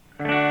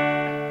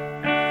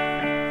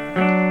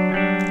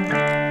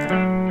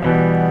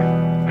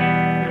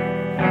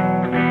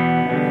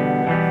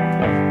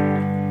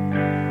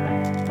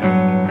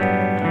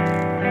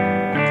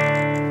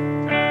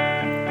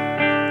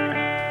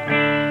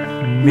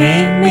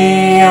Meet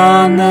me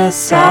on the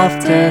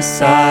softer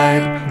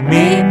side.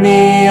 Meet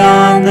me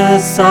on the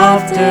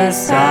softer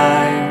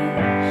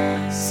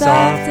side.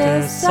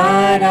 Softer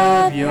side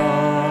of your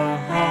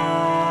heart.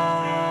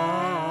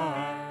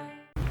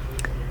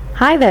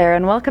 Hi there,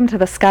 and welcome to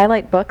the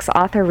Skylight Books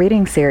author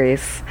reading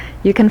series.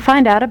 You can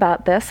find out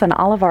about this and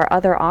all of our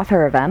other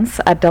author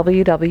events at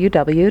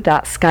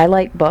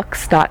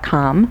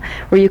www.skylightbooks.com,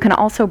 where you can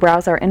also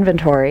browse our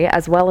inventory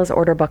as well as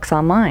order books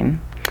online.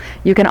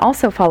 You can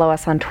also follow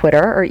us on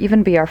Twitter or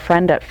even be our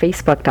friend at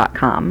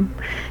facebook.com.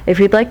 If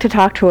you'd like to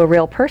talk to a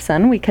real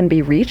person, we can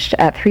be reached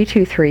at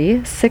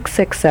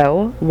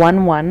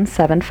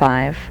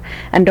 323-660-1175.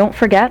 And don't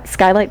forget,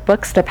 Skylight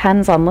Books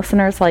depends on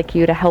listeners like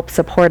you to help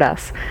support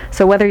us.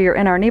 So whether you're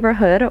in our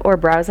neighborhood or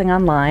browsing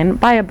online,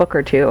 buy a book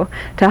or two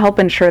to help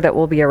ensure that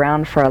we'll be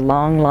around for a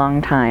long, long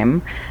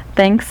time.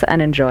 Thanks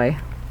and enjoy.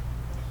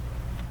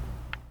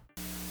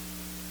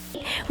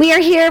 We are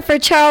here for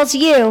Charles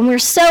Jue, and we're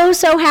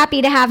so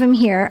happy to have him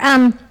here.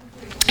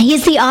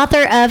 He's the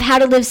author of How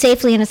to Live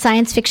Safely in a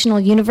Science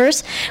Fictional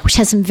Universe, which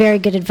has some very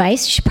good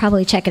advice. You should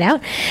probably check it out.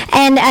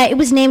 And it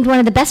was named one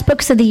of the best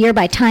books of the year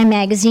by Time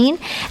magazine.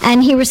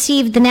 And he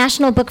received the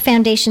National Book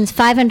Foundation's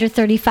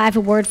 535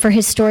 Award for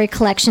his story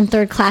collection,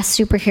 Third Class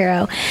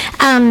Superhero.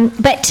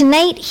 But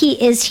tonight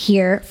he is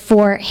here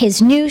for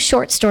his new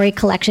short story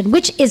collection,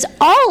 which is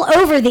all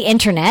over the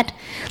internet.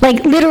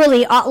 Like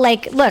literally,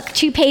 look,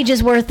 2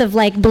 pages worth of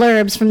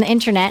blurbs from the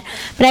internet.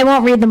 But I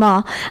won't read them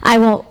all. I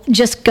will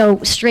just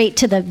go straight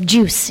to the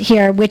juice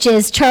here, which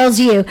is Charles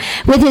Jue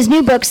with his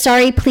new book,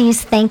 Sorry,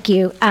 Please, Thank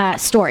You,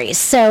 Stories.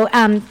 So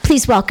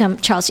please welcome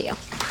Charles Jue.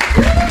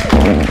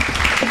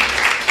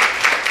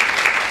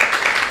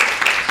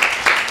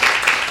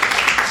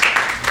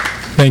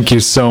 Thank you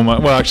so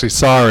much. Well, actually,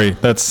 sorry.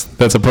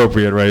 That's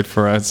appropriate, right?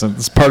 For us,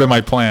 it's part of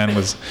my plan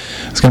was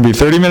it's going to be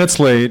 30 minutes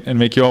late and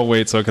make you all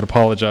wait so I could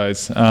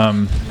apologize.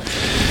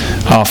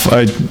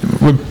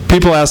 When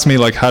people ask me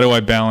how do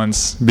I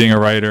balance being a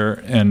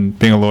writer and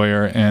being a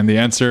lawyer, and the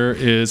answer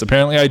is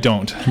apparently I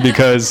don't,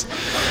 because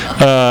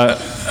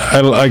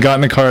I got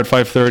in the car at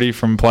 5:30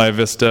 from Playa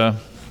Vista,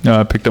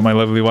 picked up my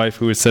lovely wife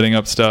who was setting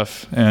up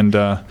stuff, and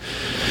I'm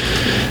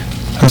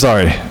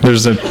sorry.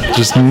 There's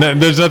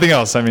nothing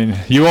else. I mean,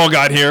 you all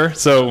got here,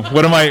 so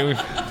what am I?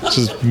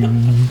 Just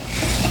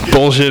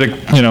bullshit,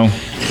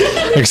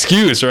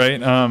 excuse, right?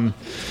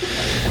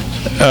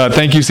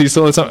 Thank you,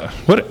 Cecil. It's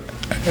what.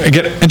 I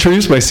get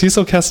introduced by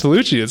Cecil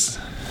Castellucci.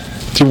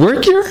 Do you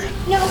work here?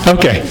 No.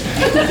 Okay.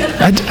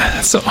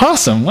 That's so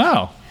awesome.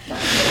 Wow.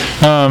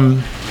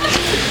 Well,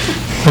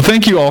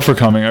 thank you all for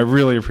coming. I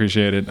really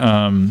appreciate it.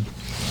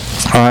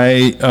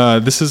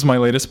 This is my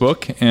latest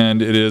book, and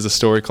it is a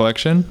story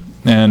collection.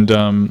 And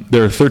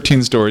there are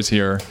 13 stories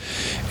here.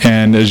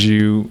 And as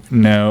you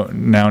now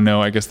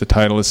know, I guess the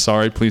title is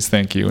Sorry, Please,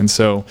 Thank You. And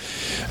so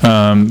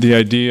the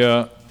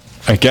idea,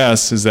 I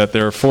guess, is that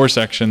there are 4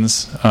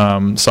 sections: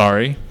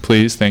 sorry,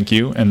 please, thank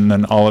you, and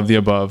then all of the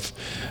above.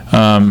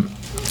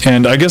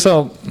 And I guess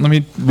let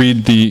me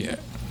read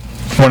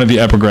one of the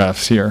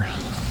epigraphs here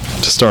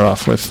to start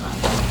off with.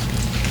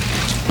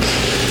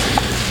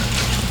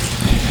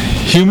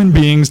 Human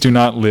beings do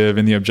not live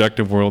in the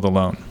objective world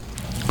alone,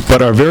 but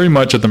are very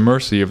much at the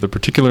mercy of the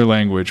particular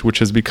language which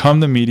has become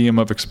the medium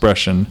of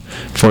expression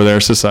for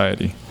their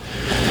society.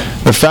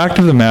 The fact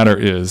of the matter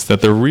is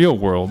that the real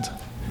world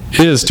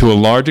is, to a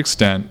large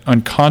extent,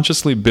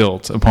 unconsciously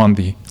built upon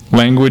the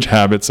language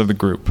habits of the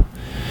group.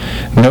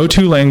 No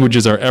 2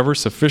 languages are ever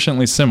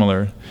sufficiently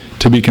similar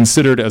to be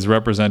considered as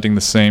representing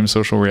the same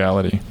social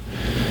reality.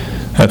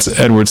 That's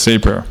Edward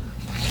Sapir.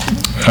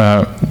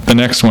 The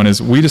next one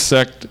is, we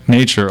dissect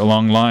nature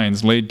along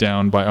lines laid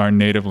down by our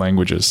native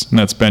languages. And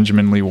that's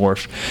Benjamin Lee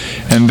Whorf.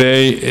 And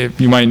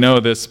you might know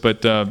this,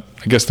 but I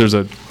guess there's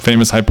a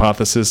famous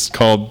hypothesis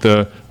called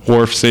the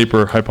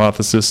Whorf-Sapir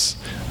hypothesis,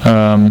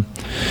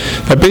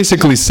 that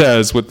basically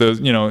says,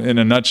 in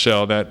a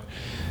nutshell, that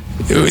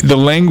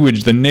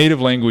the native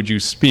language you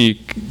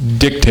speak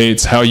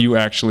dictates how you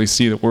actually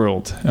see the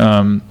world.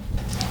 You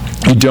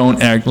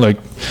don't act like.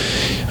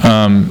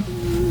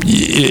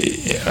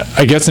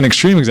 I guess an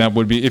extreme example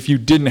would be if you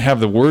didn't have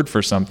the word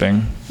for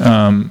something,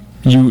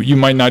 you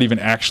might not even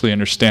actually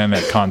understand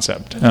that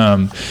concept.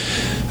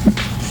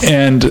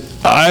 And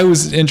I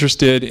was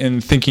interested in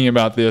thinking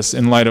about this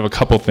in light of a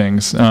couple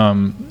things.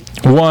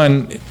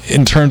 One,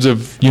 in terms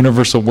of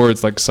universal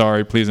words like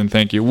sorry, please, and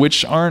thank you,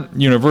 which aren't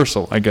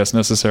universal, I guess,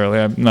 necessarily.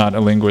 I'm not a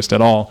linguist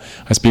at all.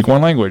 I speak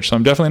one language, so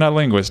I'm definitely not a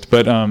linguist.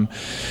 But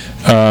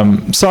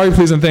sorry,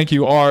 please, and thank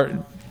you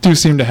do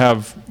seem to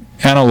have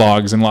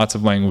analogs in lots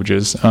of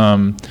languages.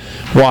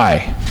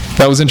 Why?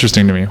 That was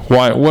interesting to me.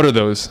 Why? What are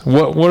those?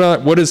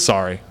 What is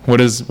sorry? What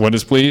is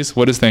please?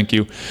 What is thank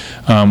you?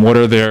 What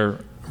are their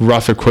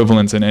rough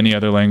equivalents in any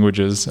other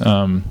languages?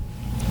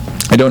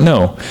 I don't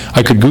know.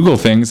 I could Google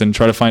things and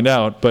try to find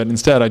out, but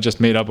instead I just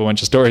made up a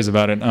bunch of stories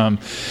about it.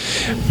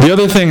 The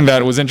other thing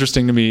that was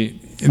interesting to me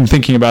in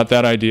thinking about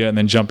that idea and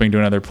then jumping to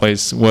another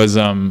place was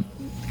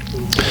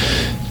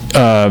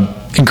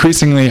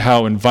increasingly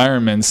how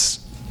environments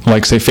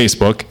like say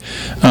Facebook,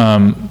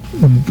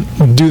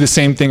 do the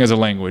same thing as a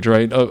language,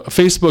 right?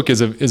 Facebook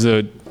is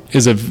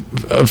a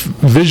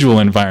visual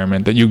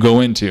environment that you go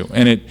into,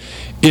 and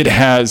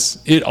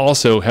it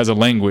also has a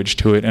language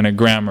to it and a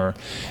grammar.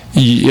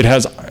 It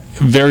has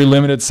very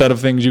limited set of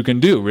things you can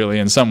do, really,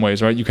 in some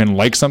ways, right? You can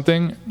like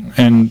something,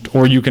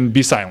 or you can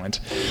be silent.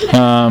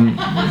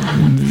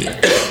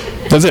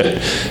 That's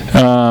it.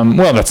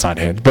 Well, that's not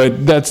it,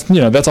 but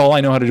that's all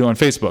I know how to do on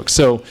Facebook.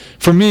 So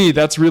for me,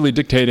 that's really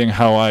dictating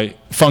how I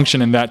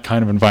function in that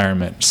kind of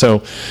environment.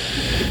 So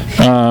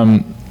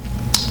I'm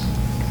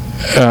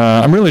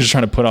really just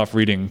trying to put off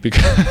reading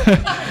because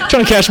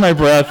trying to catch my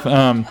breath.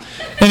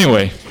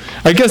 Anyway,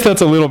 I guess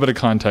that's a little bit of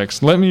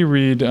context. Let me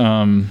read.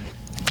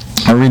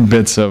 I'll read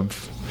bits of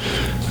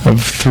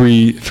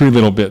three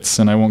little bits,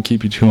 and I won't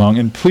keep you too long.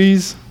 And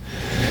please.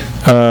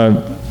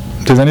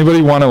 Does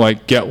anybody want to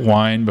get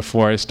wine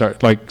before I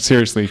start?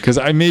 Seriously, because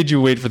I made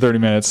you wait for 30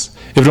 minutes.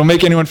 If it'll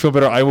make anyone feel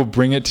better, I will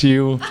bring it to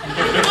you.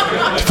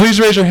 Please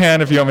raise your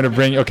hand if you want me to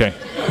bring. Okay,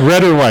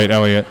 red or white,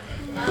 Elliot?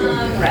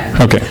 Red.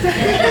 Okay.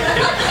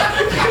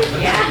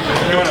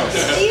 Anyone else?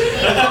 Do you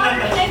need water?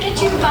 Can I get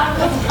you a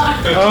bottle of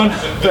water? Oh, no,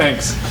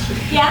 thanks.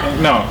 Yeah.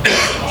 No.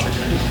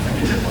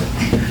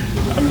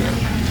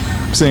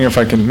 I'm seeing if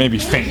I can maybe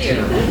faint.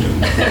 Anyone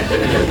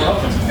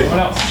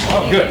else?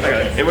 Oh, good. I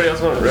got it. Anybody else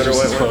want red or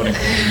white wine?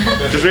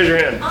 Just raise your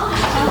hand.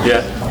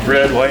 Yeah,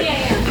 red, white.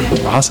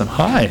 Awesome.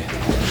 Hi.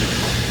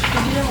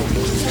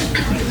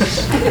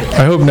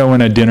 I hope no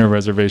one had dinner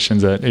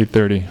reservations at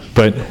 8:30,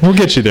 but we'll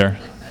get you there.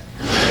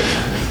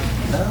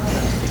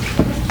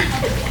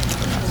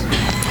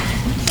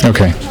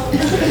 Okay.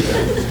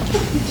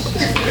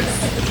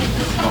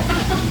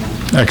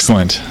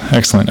 Excellent.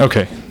 Excellent.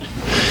 Okay.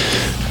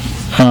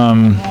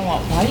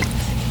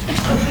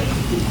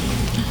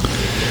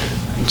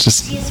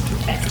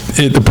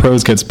 The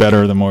prose gets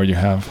better the more you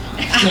have.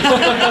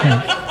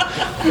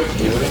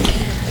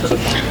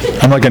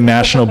 I'm like a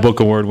National Book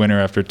Award winner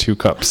after 2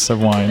 cups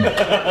of wine.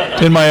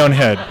 In my own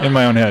head.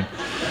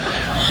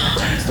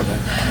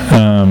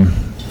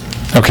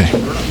 Okay.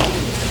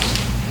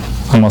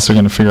 I'm also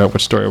going to figure out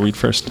which story I'll read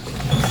first.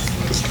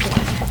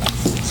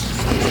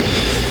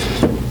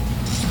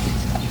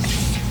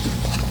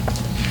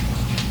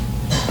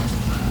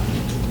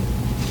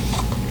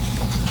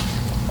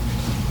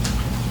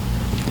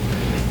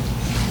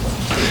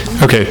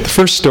 Okay, the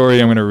first story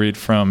I'm going to read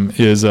from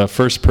is a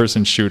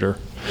first-person shooter.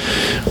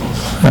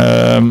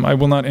 I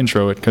will not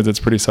intro it because it's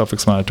pretty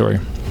self-explanatory.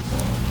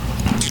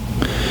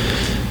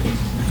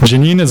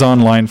 Janine is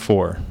on line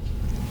 4.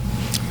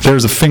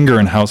 There's a finger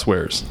in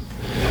housewares.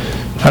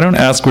 I don't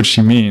ask what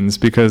she means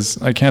because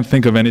I can't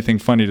think of anything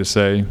funny to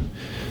say,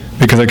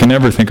 because I can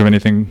never think of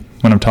anything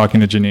when I'm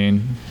talking to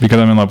Janine because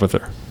I'm in love with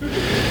her.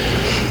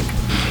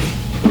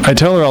 I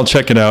tell her I'll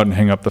check it out and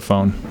hang up the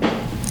phone.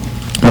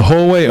 The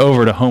whole way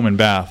over to home and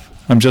bath,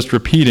 I'm just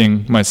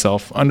repeating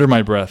myself under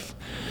my breath.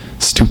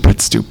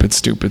 Stupid, stupid,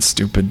 stupid,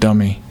 stupid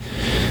dummy.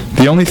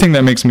 The only thing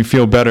that makes me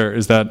feel better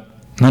is that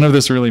none of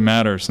this really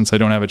matters since I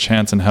don't have a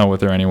chance in hell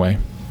with her anyway.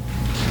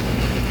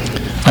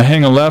 I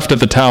hang a left at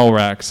the towel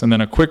racks and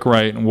then a quick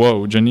right, and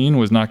whoa, Janine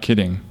was not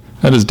kidding.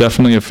 That is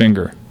definitely a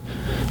finger.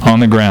 On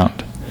the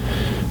ground.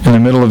 In the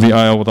middle of the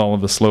aisle with all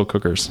of the slow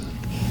cookers.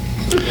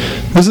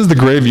 This is the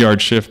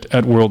graveyard shift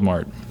at World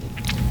Mart.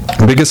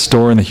 Biggest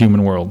store in the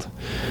human world.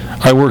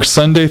 I work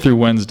Sunday through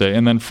Wednesday,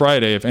 and then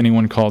Friday if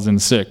anyone calls in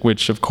sick,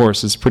 which, of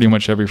course, is pretty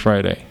much every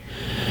Friday.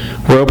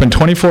 We're open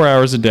 24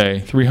 hours a day,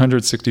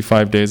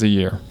 365 days a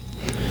year,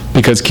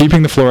 because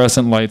keeping the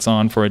fluorescent lights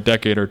on for a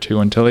decade or two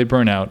until they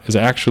burn out is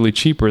actually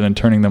cheaper than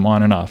turning them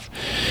on and off.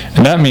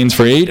 And that means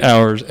for 8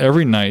 hours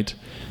every night,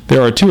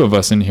 there are 2 of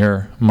us in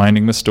here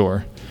minding the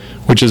store,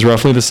 which is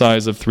roughly the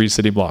size of 3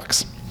 city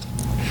blocks.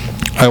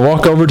 I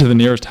walk over to the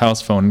nearest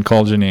house phone and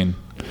call Janine.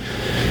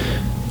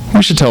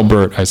 We should tell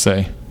Bert, I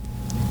say.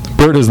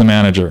 Bert is the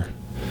manager.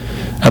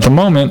 At the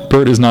moment,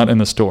 Bert is not in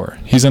the store.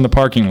 He's in the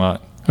parking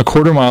lot, a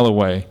quarter mile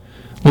away,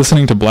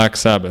 listening to Black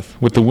Sabbath,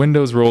 with the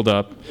windows rolled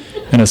up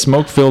and a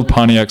smoke-filled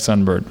Pontiac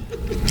Sunbird.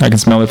 I can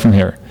smell it from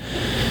here.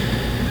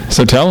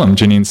 So tell him,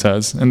 Janine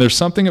says, and there's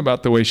something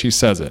about the way she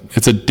says it.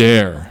 It's a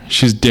dare.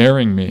 She's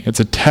daring me. It's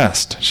a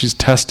test. She's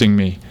testing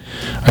me.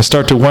 I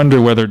start to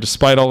wonder whether,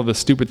 despite all of the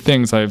stupid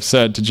things I have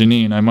said to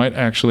Janine, I might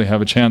actually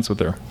have a chance with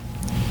her.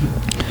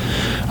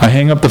 I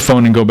hang up the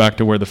phone and go back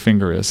to where the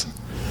finger is.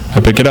 I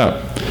pick it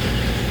up.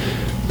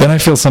 Then I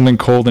feel something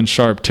cold and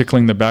sharp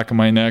tickling the back of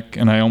my neck,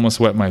 and I almost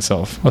wet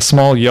myself. A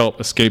small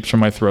yelp escapes from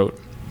my throat.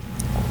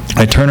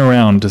 I turn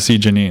around to see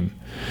Janine.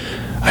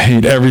 I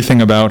hate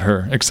everything about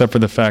her, except for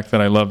the fact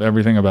that I love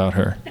everything about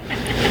her.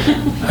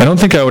 I don't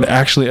think I would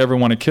actually ever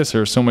want to kiss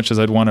her so much as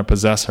I'd want to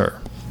possess her.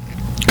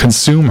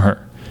 Consume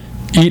her.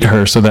 Eat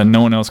her so that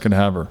no one else could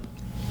have her.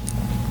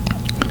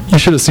 You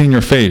should have seen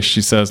your face,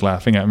 she says,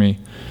 laughing at me,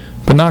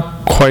 but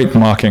not quite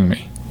mocking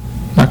me.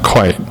 Not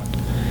quite.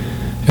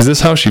 Is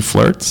this how she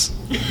flirts?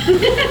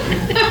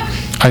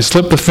 I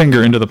slip the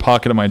finger into the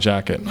pocket of my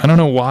jacket. I don't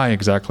know why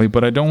exactly,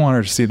 but I don't want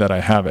her to see that I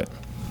have it.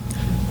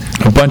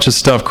 A bunch of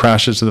stuff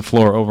crashes to the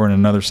floor over in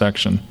another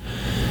section.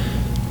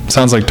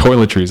 Sounds like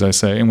toiletries, I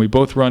say, and we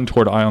both run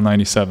toward aisle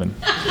 97.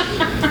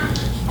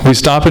 We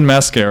stop in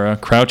mascara,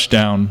 crouch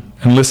down,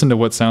 and listen to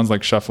what sounds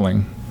like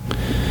shuffling.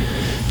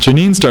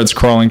 Janine starts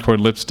crawling toward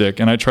lipstick,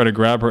 and I try to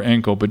grab her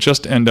ankle, but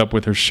just end up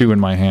with her shoe in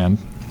my hand.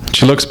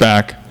 She looks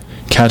back,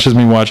 catches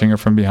me watching her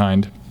from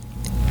behind,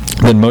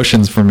 then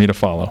motions for me to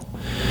follow.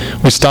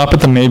 We stop at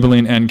the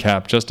Maybelline end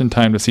cap just in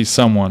time to see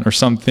someone or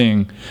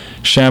something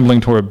shambling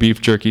toward a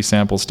beef jerky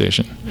sample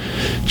station.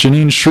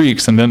 Janine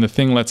shrieks, and then the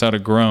thing lets out a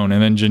groan,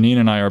 and then Janine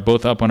and I are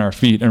both up on our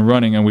feet and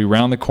running, and we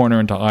round the corner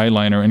into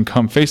eyeliner and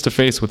come face to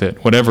face with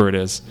it, whatever it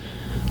is.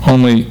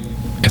 Only,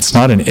 it's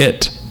not an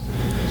it.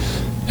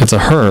 It's a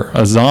her,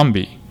 a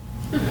zombie.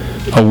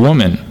 A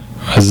woman.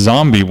 A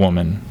zombie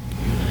woman.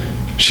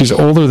 She's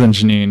older than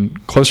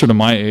Janine, closer to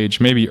my age,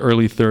 maybe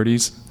early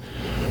 30s.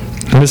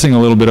 Missing a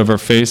little bit of her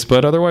face,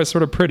 but otherwise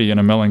sort of pretty in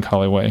a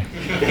melancholy way.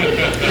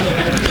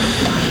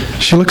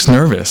 She looks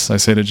nervous, I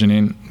say to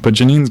Janine, but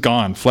Janine's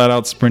gone, flat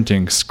out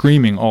sprinting,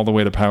 screaming all the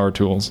way to power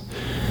tools.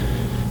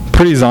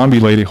 Pretty zombie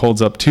lady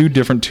holds up 2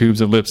 different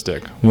tubes of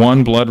lipstick,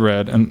 one blood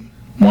red and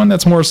one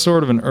that's more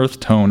sort of an earth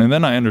tone, and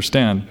then I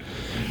understand.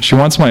 She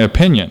wants my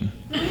opinion.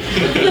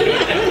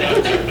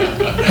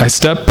 I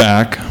step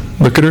back,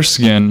 look at her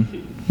skin,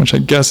 which I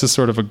guess is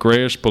sort of a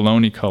grayish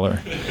bologna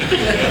color,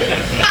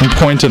 and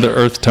point to the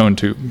earth tone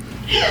tube.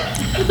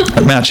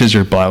 It matches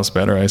your blouse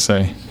better, I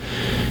say.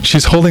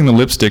 She's holding the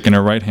lipstick in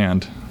her right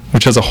hand,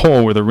 which has a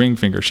hole where the ring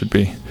finger should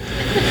be.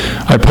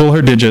 I pull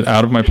her digit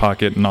out of my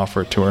pocket and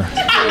offer it to her.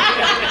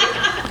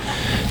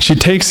 She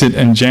takes it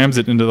and jams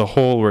it into the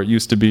hole where it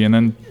used to be, and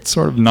then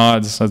sort of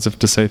nods as if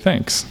to say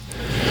thanks.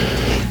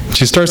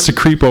 She starts to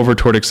creep over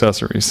toward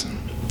accessories.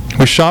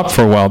 We shop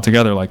for a while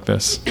together like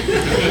this.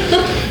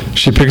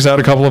 She picks out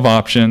a couple of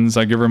options.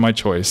 I give her my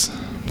choice.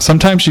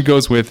 Sometimes she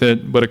goes with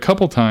it, but a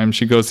couple times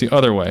she goes the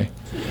other way.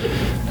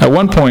 At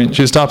one point,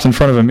 she stops in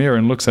front of a mirror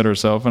and looks at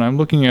herself, and I'm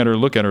looking at her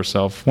look at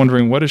herself,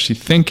 wondering what is she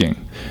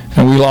thinking?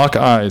 And we lock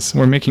eyes.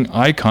 We're making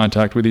eye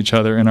contact with each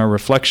other in our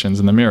reflections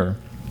in the mirror.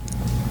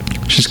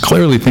 She's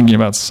clearly thinking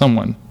about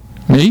someone.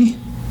 Me?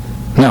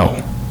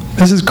 No.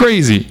 This is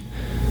crazy.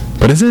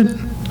 But is it?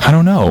 I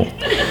don't know.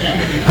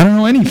 I don't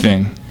know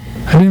anything.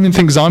 I didn't even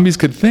think zombies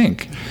could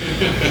think.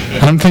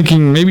 And I'm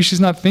thinking, maybe she's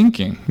not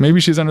thinking. Maybe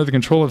she's under the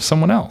control of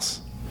someone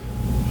else.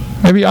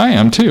 Maybe I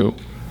am, too.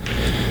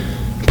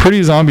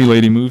 Pretty zombie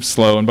lady moves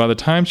slow, and by the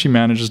time she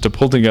manages to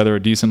pull together a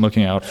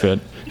decent-looking outfit,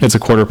 it's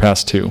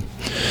 2:15.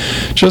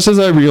 Just as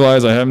I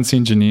realize I haven't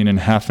seen Janine in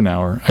half an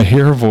hour, I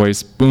hear her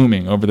voice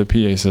booming over the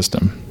PA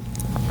system.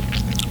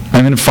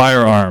 I'm in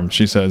firearms,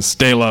 she says.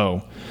 Stay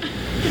low.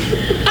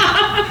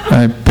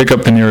 I pick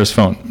up the nearest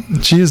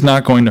phone. She is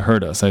not going to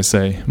hurt us, I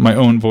say, my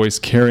own voice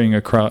carrying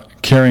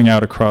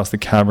out across the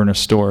cavernous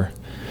store.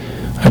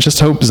 I just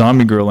hope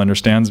Zombie Girl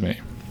understands me.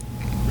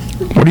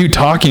 What are you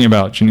talking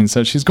about? Janine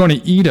says. She's going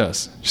to eat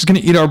us. She's going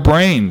to eat our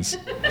brains.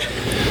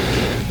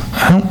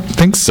 I don't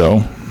think so.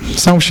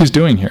 That's not what she's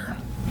doing here.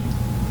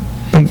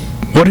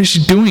 What is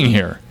she doing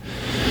here?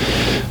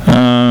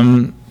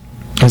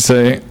 I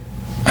say,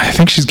 I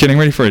think she's getting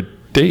ready for a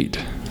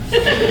date.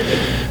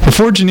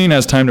 Before Janine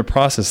has time to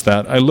process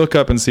that, I look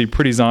up and see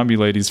Pretty Zombie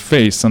Lady's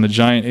face on the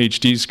giant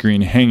HD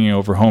screen hanging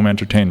over home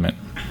entertainment.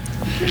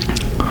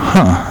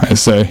 Huh, I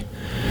say,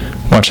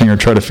 watching her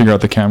try to figure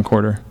out the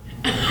camcorder.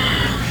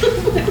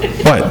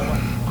 What?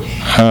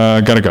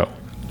 Gotta go.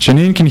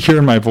 Janine can hear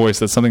in my voice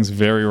that something's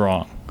very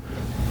wrong.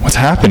 What's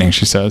happening,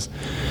 she says.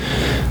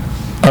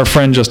 Our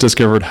friend just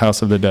discovered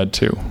House of the Dead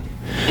 2.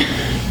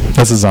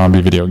 That's a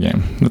zombie video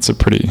game. That's a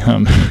pretty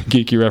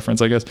geeky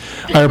reference, I guess.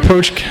 I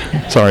approach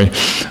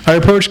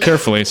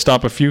carefully,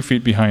 stop a few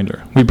feet behind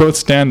her. We both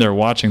stand there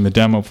watching the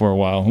demo for a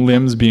while,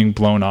 limbs being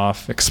blown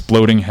off,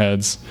 exploding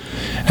heads.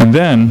 And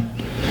then,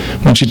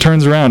 when she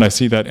turns around, I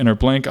see that in her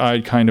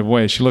blank-eyed kind of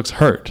way, she looks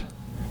hurt,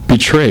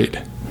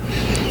 betrayed.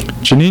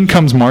 Janine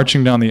comes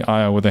marching down the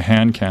aisle with a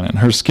hand cannon.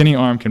 Her skinny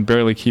arm can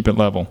barely keep it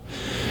level.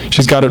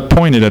 She's got it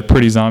pointed at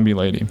Pretty Zombie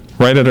Lady,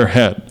 right at her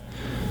head.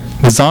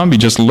 The zombie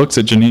just looks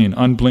at Janine,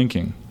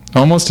 unblinking,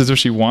 almost as if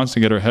she wants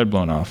to get her head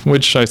blown off,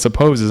 which I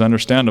suppose is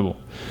understandable.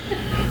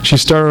 She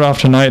started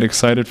off tonight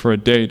excited for a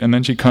date, and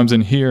then she comes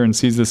in here and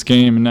sees this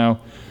game, and now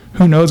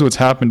who knows what's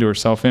happened to her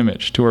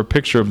self-image, to her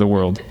picture of the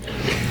world.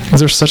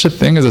 Is there such a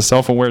thing as a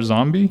self-aware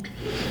zombie?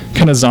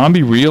 Can a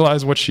zombie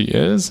realize what she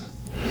is?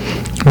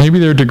 Maybe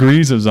there are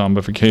degrees of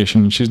zombification,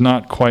 and she's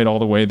not quite all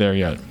the way there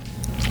yet.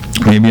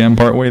 Maybe I'm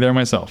part way there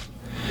myself.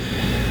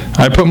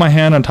 I put my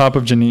hand on top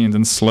of Janine's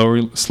and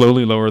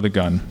slowly lower the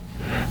gun.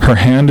 Her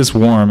hand is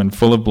warm and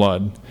full of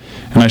blood,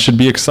 and I should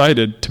be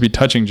excited to be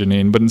touching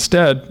Janine, but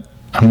instead,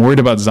 I'm worried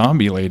about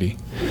Zombie Lady.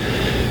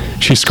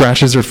 She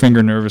scratches her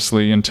finger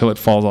nervously until it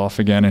falls off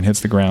again and hits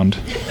the ground.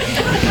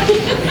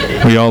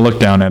 We all look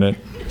down at it.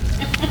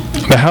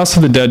 The House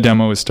of the Dead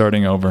demo is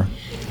starting over.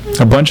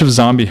 A bunch of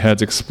zombie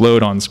heads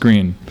explode on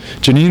screen.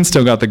 Janine's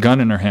still got the gun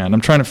in her hand.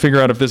 I'm trying to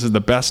figure out if this is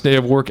the best day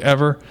of work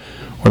ever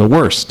or the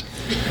worst.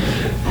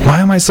 Why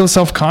am I so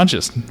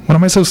self-conscious? What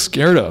am I so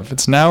scared of?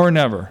 It's now or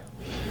never.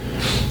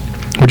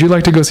 Would you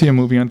like to go see a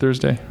movie on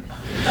Thursday?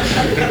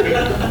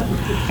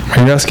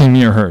 Are you asking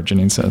me or her?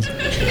 Janine says.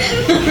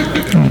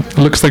 It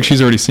looks like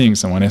she's already seeing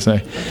someone, I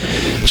say.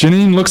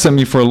 Janine looks at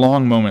me for a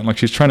long moment, like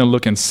she's trying to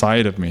look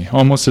inside of me,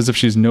 almost as if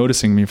she's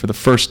noticing me for the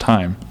first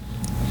time.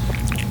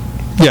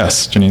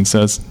 Yes, Janine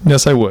says.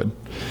 Yes, I would.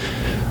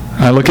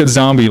 I look at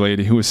Zombie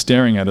Lady, who is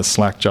staring at us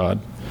slack-jawed.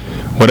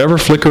 Whatever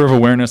flicker of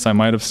awareness I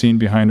might have seen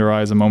behind her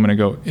eyes a moment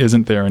ago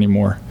isn't there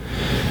anymore.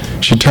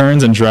 She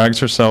turns and drags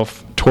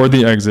herself toward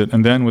the exit,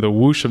 and then with a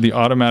whoosh of the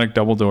automatic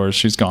double doors,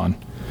 she's gone.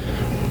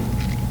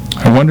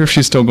 I wonder if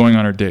she's still going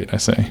on her date, I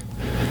say.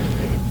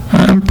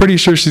 I'm pretty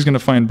sure she's going to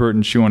find Bert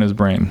and chew on his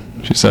brain,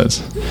 she says.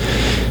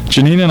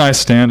 Janine and I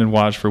stand and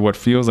watch for what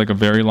feels like a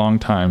very long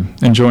time,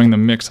 enjoying the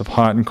mix of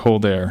hot and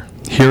cold air,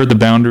 here at the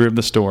boundary of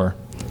the store,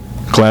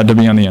 glad to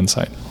be on the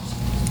inside.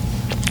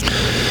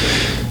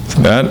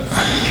 So that...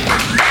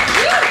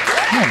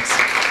 Thanks.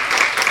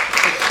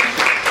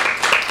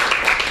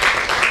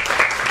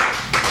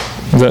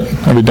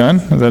 Are we done?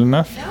 Is that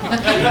enough?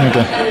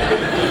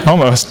 Okay.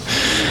 Almost.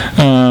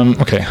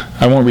 Okay,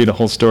 I won't read a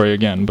whole story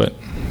again, but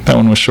that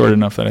one was short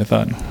enough that I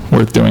thought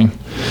worth doing.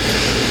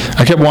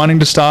 I kept wanting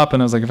to stop,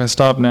 and I was like, if I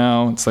stop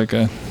now, it's like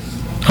a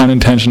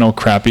unintentional,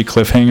 crappy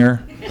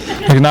cliffhanger.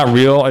 Like, not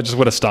real. I just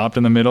would have stopped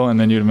in the middle, and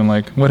then you'd have been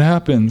like, what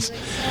happens?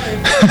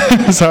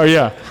 Sorry,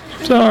 yeah.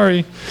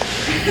 Sorry.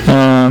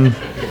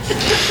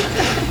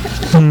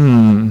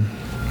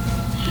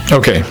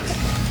 Okay.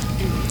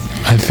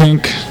 I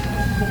think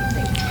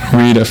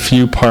read a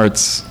few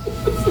parts,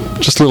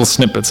 just little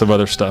snippets of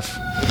other stuff.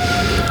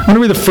 I'm going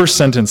to read the first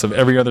sentence of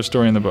every other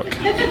story in the book.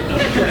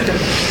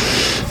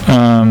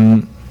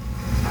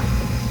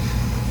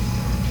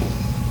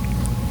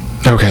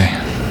 Okay.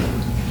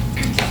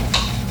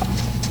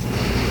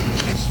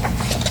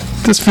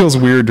 This feels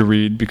weird to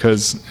read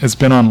because it's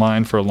been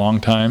online for a long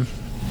time.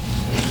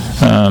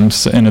 And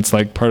it's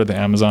like part of the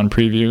Amazon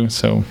preview,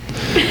 so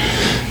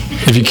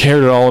if you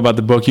cared at all about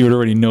the book, you would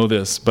already know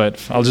this,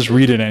 but I'll just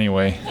read it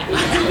anyway.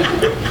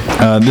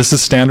 This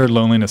is standard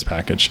loneliness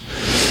package.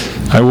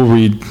 I will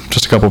read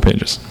just a couple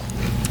pages.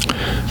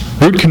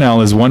 Root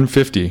canal is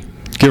 $150,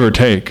 give or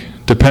take,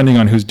 depending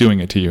on who's doing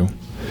it to you.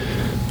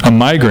 A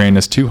migraine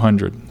is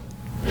 $200.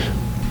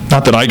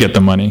 Not that I get the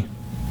money,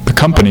 the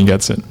company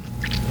gets it.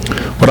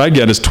 What I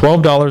get is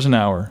 $12 an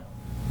hour,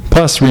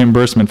 plus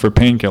reimbursement for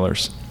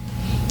painkillers.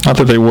 Not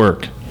that they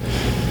work.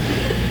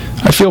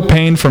 I feel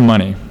pain for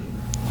money,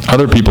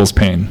 other people's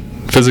pain,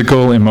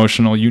 physical,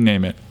 emotional, you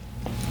name it.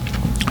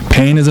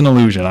 Pain is an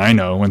illusion, I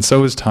know, and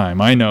so is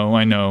time. I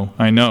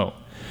know.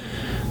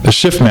 The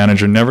shift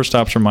manager never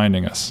stops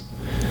reminding us.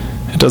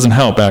 It doesn't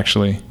help,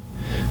 actually.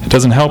 It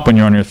doesn't help when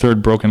you're on your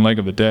third broken leg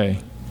of the day.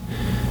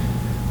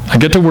 I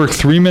get to work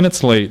 3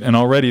 minutes late, and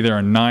already there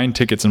are 9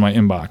 tickets in my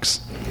inbox.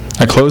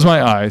 I close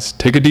my eyes,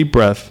 take a deep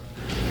breath,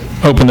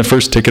 open the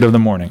first ticket of the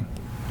morning.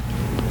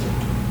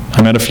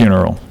 I'm at a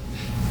funeral,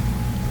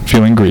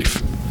 feeling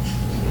grief.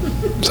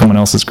 Someone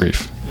else's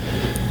grief.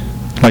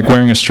 Like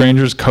wearing a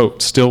stranger's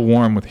coat, still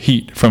warm with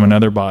heat from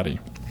another body.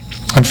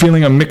 I'm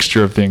feeling a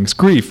mixture of things,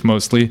 grief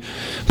mostly,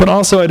 but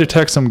also I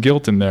detect some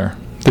guilt in there.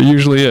 There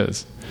usually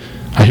is.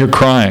 I hear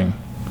crying.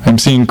 I'm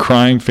seeing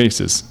crying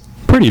faces,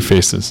 pretty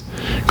faces,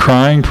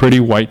 crying pretty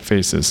white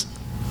faces.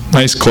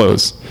 Nice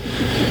clothes.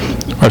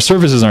 Our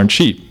services aren't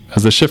cheap,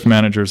 as the shift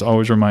manager is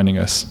always reminding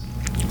us.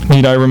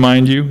 Need I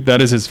remind you?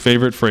 That is his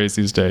favorite phrase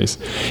these days.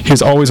 He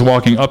is always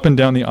walking up and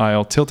down the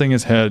aisle, tilting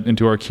his head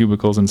into our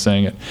cubicles and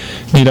saying it.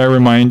 Need I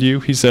remind you,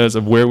 he says,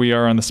 of where we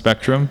are on the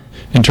spectrum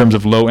in terms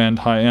of low end,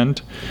 high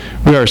end?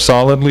 We are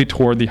solidly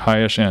toward the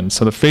highish end,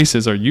 so the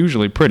faces are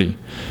usually pretty.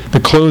 The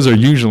clothes are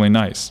usually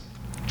nice.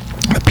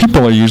 The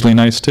people are usually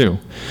nice too.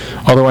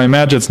 Although I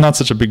imagine it's not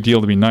such a big deal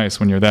to be nice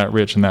when you're that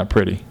rich and that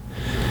pretty.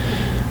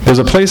 There's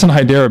a place in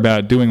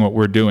Hyderabad doing what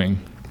we're doing,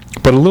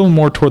 but a little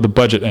more toward the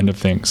budget end of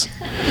things.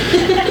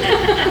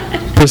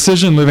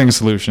 Precision Living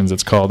Solutions,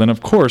 it's called. And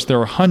of course, there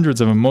are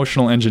hundreds of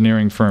emotional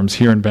engineering firms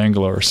here in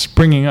Bangalore,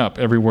 springing up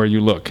everywhere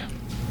you look.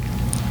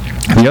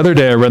 The other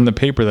day, I read in the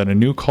paper that a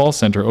new call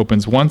center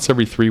opens once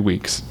every 3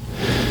 weeks.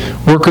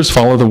 Workers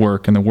follow the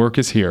work, and the work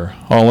is here,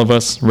 all of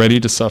us ready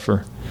to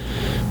suffer.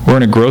 We're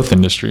in a growth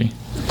industry.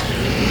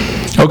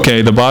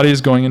 Okay, the body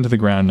is going into the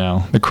ground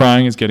now. The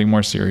crying is getting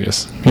more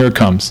serious. Here it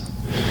comes.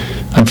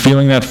 I'm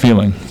feeling that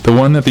feeling, the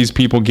one that these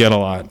people get a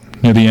lot,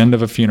 near the end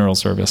of a funeral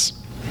service.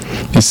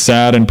 These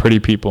sad and pretty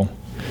people.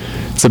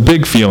 It's a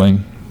big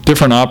feeling.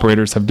 Different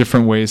operators have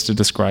different ways to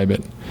describe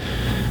it.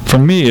 For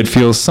me, it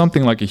feels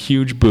something like a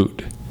huge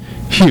boot.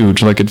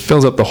 Huge, like it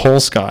fills up the whole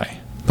sky,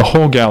 the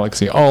whole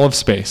galaxy, all of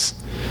space.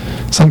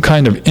 Some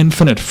kind of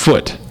infinite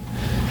foot.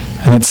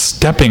 And it's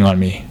stepping on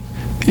me.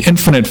 The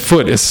infinite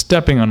foot is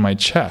stepping on my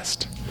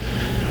chest.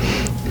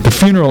 The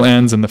funeral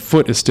ends and the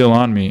foot is still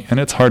on me, and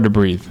it's hard to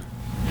breathe.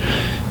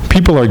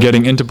 People are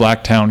getting into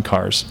black town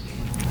cars.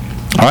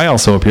 I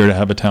also appear to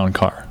have a town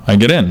car. I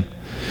get in.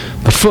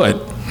 The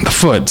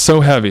foot,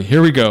 so heavy.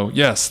 Here we go.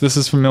 Yes, this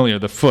is familiar.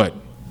 The foot.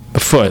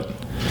 It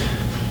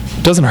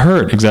doesn't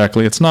hurt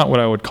exactly. It's not what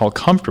I would call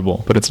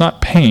comfortable, but it's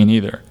not pain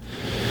either.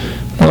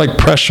 More like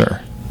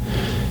pressure.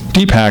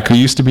 Deepak, who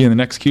used to be in the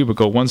next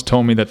cubicle, once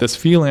told me that this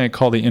feeling I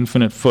call the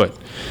infinite foot,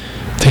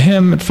 to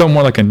him it felt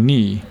more like a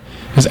knee,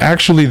 is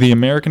actually the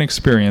American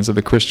experience of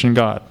the Christian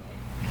God.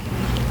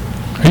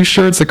 Are you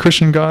sure it's the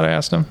Christian God? I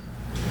asked him.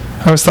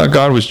 I always thought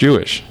God was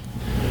Jewish.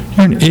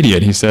 You're an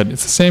idiot, he said.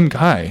 It's the same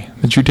guy,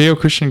 the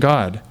Judeo-Christian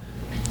God.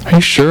 Are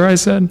you sure? I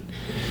said.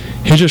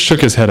 He just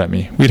shook his head at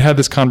me. We'd had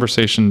this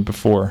conversation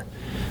before.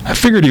 I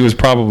figured he was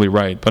probably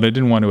right, but I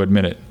didn't want to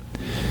admit it.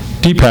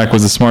 Deepak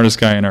was the smartest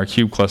guy in our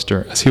cube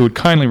cluster, as he would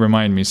kindly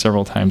remind me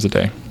several times a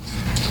day.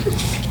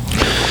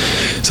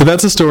 So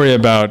that's a story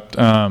about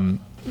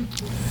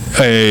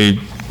a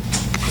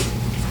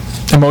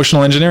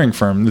emotional engineering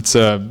firm. It's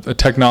a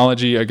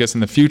technology, I guess, in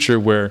the future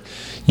where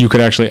you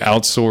could actually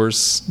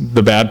outsource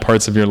the bad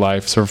parts of your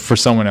life for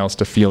someone else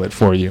to feel it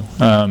for you.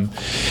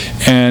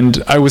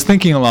 And I was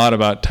thinking a lot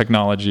about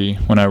technology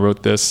when I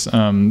wrote this.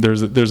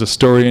 There's a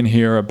story in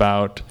here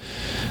about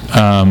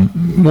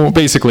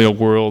basically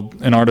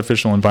an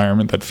artificial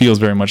environment that feels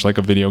very much like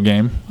a video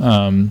game.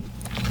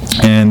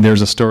 And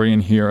there's a story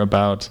in here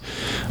about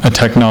a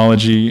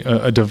technology,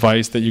 a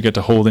device that you get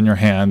to hold in your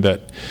hand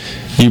that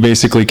you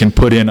basically can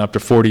put in up to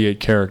 48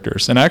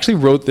 characters. And I actually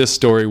wrote this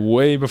story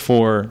way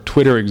before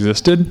Twitter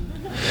existed,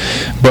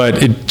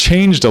 but it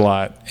changed a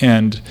lot.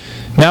 And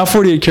now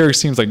 48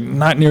 characters seems like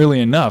not nearly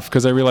enough,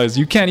 because I realized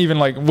you can't even,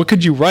 what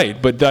could you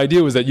write? But the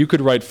idea was that you could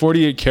write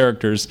 48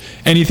 characters,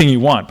 anything you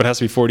want, but it has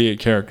to be 48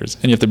 characters.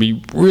 And you have to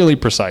be really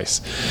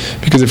precise.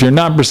 Because if you're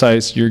not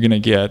precise, you're going to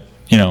get,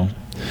 you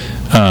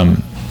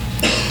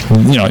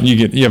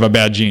have a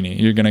bad genie.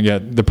 You're going to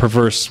get the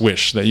perverse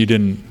wish that you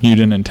didn't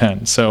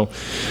intend. So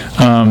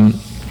I'm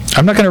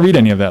not going to read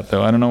any of that,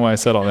 though. I don't know why I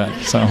said all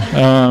that. So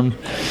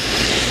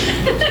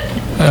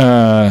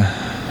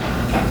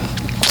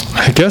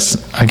I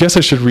guess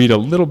I should read a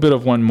little bit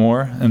of one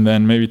more and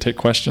then maybe take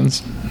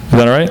questions. Is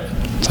that all right?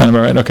 Sound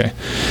about right? Okay.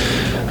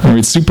 I'm going to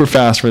read super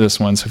fast for this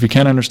one. So if you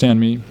can't understand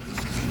me,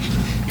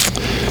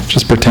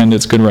 just pretend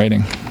it's good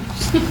writing.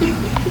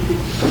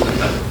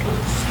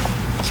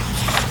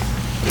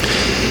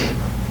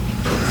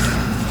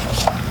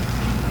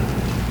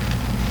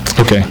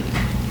 Okay.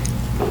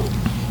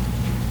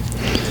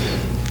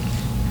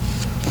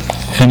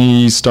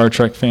 Any Star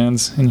Trek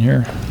fans in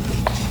here?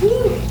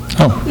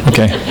 Oh,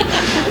 okay.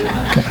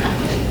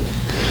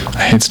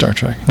 I hate Star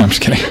Trek. No, I'm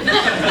just kidding.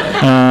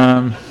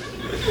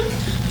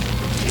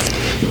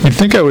 You'd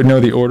think I would know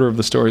the order of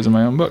the stories in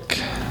my own book.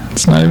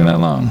 It's not even that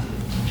long.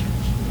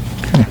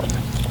 Okay.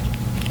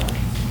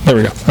 There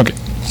we go. Okay.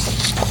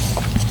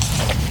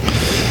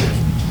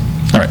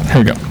 All right, here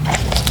we go.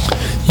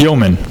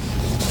 Yeoman.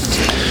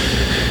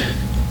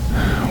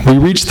 We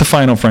reached the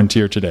final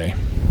frontier today.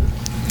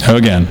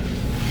 Again.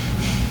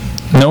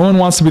 No one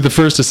wants to be the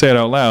first to say it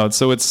out loud,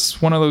 so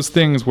it's one of those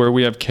things where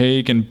we have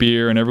cake and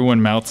beer and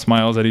everyone mouth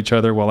smiles at each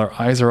other while our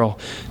eyes are all,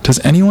 does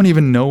anyone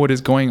even know what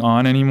is going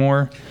on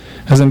anymore?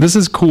 As in, this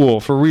is cool,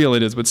 for real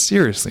it is, but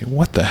seriously,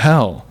 what the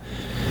hell?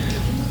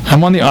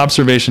 I'm on the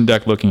observation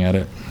deck looking at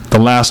it. The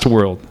last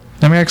world.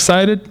 Am I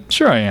excited?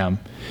 Sure I am.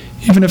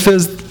 Even if it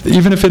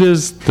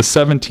is the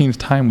 17th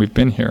time we've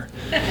been here.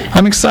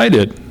 I'm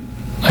excited.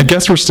 I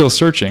guess we're still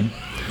searching.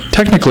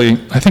 Technically,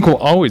 I think we'll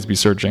always be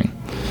searching.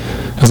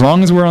 As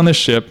long as we're on this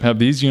ship, have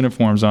these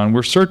uniforms on,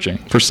 we're searching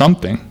for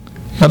something.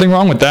 Nothing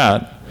wrong with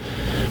that.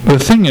 But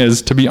the thing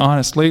is, to be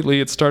honest, lately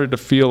it started to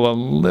feel a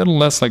little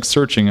less like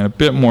searching and a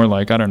bit more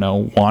like,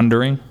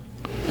 wandering.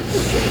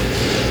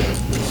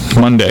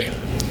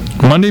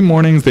 Monday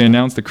mornings they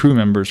announce the crew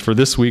members for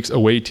this week's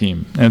away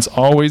team, and it's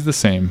always the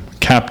same.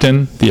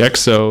 Captain, the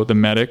XO, the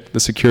medic, the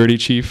security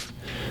chief,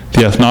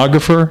 the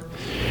ethnographer,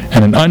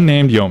 and an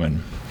unnamed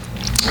yeoman.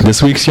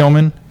 This week's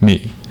yeoman,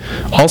 me.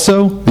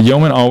 Also, the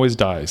yeoman always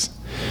dies.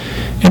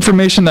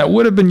 Information that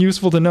would have been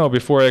useful to know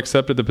before I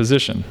accepted the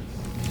position.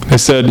 They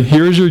said,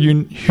 here's your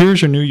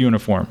new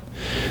uniform.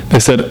 They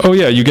said, oh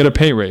yeah, you get a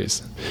pay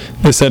raise.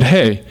 They said,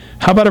 hey,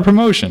 how about a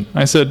promotion?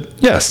 I said,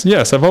 yes,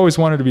 I've always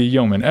wanted to be a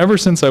yeoman ever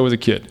since I was a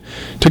kid.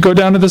 To go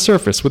down to the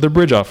surface with the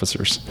bridge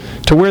officers.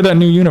 To wear that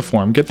new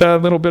uniform, get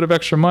that little bit of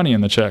extra money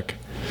in the check.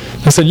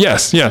 They said,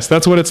 yes,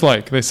 that's what it's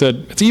like. They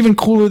said, it's even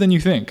cooler than you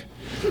think.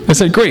 They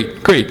said,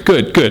 great,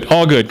 good,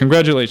 all good,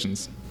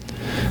 congratulations.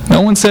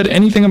 No one said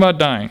anything about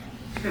dying.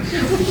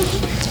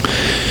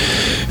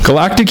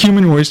 Galactic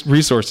Human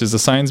Resources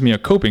assigns me a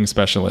coping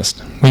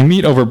specialist. We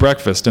meet over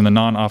breakfast in the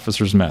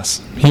non-officer's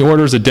mess. He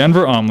orders a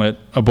Denver omelet,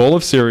 a bowl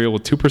of cereal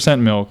with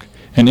 2% milk,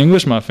 an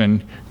English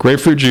muffin,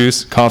 grapefruit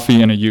juice,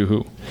 coffee, and a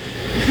yoo-hoo.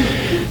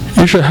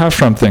 You should have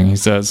something, he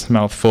says,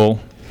 mouth full.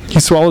 He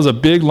swallows a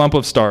big lump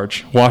of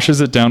starch,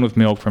 washes it down with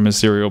milk from his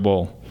cereal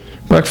bowl.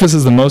 Breakfast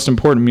is the most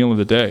important meal of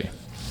the day.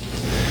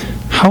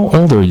 How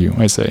old are you?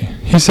 I say.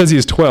 He says he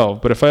is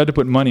 12, but if I had to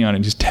put money on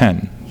it, he's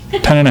 10.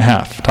 10 and a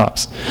half,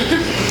 tops.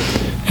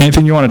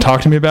 Anything you want to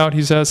talk to me about,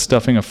 he says,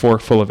 stuffing a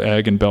fork full of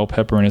egg and bell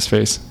pepper in his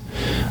face.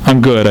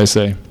 I'm good, I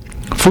say.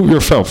 Fruit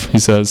yourself, he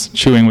says,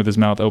 chewing with his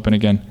mouth open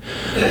again.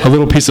 A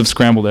little piece of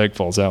scrambled egg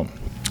falls out.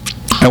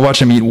 I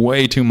watch him eat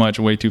way too much,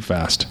 way too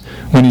fast.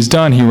 When he's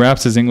done, he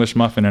wraps his English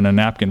muffin in a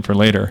napkin for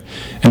later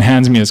and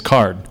hands me his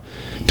card.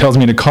 Tells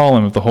me to call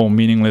him if the whole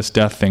meaningless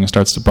death thing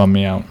starts to bum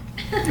me out.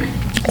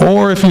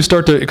 Or if you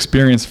start to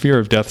experience fear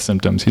of death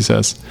symptoms, he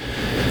says.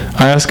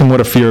 I ask him what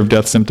a fear of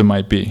death symptom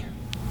might be.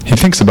 He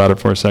thinks about it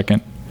for a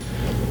second.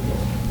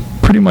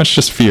 Pretty much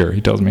just fear, he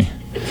tells me.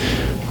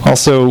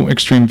 Also,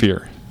 extreme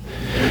fear.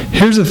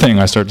 Here's the thing,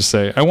 I start to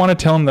say. I want to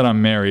tell him that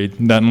I'm married,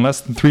 that in less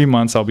than 3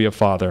 months I'll be a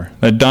father,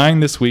 that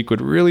dying this week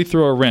would really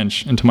throw a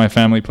wrench into my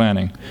family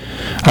planning.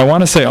 I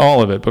want to say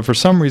all of it, but for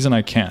some reason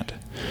I can't.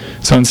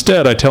 So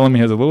instead, I tell him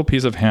he has a little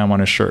piece of ham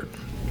on his shirt.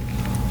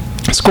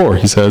 Score,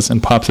 he says,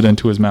 and pops it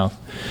into his mouth.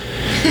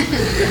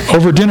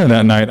 Over dinner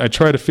that night, I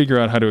try to figure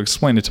out how to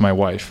explain it to my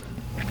wife.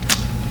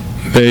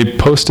 They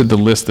posted the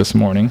list this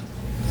morning,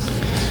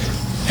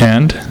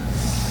 and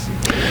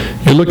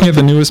you're looking at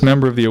the newest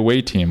member of the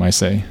away team, I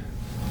say.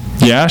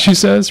 Yeah, she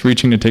says,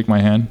 reaching to take my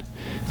hand.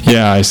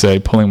 Yeah, I say,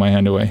 pulling my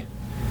hand away.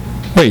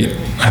 Wait,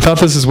 I thought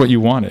this is what you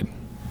wanted.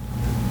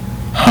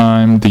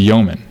 I'm the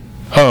yeoman.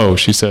 Oh,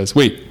 she says,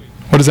 wait,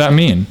 what does that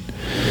mean?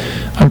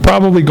 I'm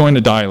probably going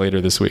to die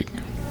later this week.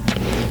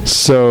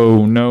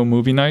 So, no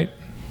movie night?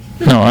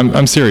 No,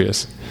 I'm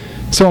serious.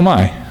 So am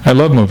I. I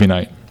love movie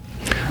night.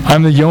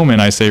 I'm the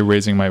yeoman, I say,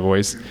 raising my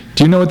voice.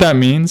 Do you know what that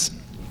means?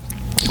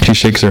 She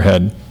shakes her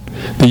head.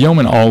 The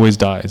yeoman always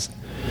dies.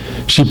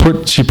 She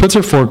puts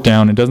her fork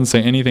down and doesn't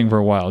say anything for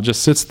a while,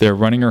 just sits there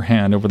running her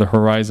hand over the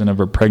horizon of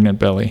her pregnant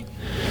belly.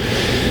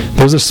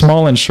 There's a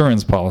small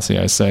insurance policy,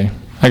 I say.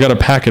 I got a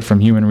packet from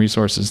Human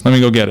Resources. Let me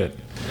go get it.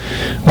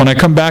 When I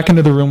come back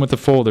into the room with the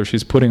folder,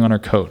 she's putting on her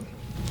coat.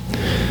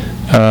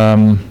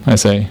 I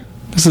say,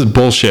 this is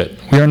bullshit.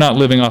 We are not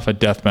living off a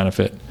death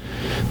benefit.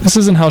 This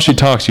isn't how she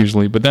talks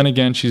usually, but then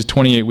again, she's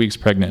 28 weeks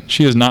pregnant.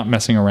 She is not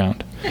messing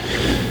around.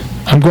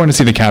 I'm going to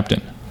see the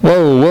captain.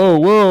 Whoa, whoa,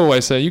 whoa, I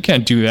say, you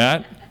can't do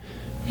that.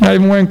 You're not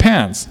even wearing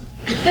pants.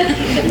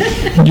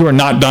 You are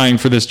not dying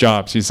for this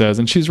job, she says,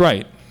 and she's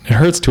right. It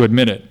hurts to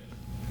admit it.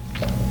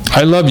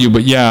 I love you,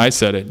 but yeah, I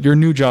said it. Your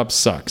new job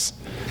sucks.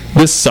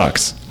 This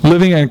sucks.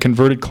 Living in a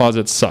converted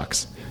closet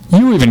sucks.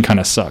 You even kind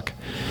of suck.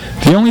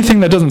 The only thing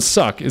that doesn't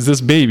suck is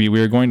this baby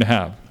we are going to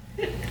have.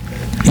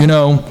 You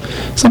know,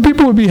 some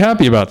people would be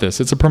happy about this.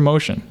 It's a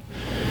promotion.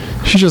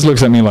 She just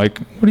looks at me like,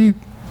 who do you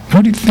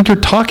think you're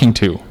talking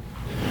to?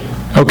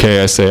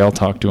 Okay, I say, I'll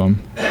talk to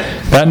him.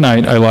 That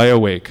night, I lie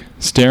awake,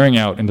 staring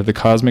out into the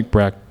cosmic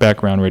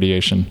background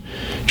radiation,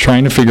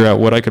 trying to figure out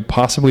what I could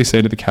possibly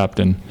say to the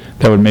captain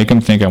that would make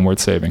him think I'm worth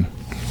saving.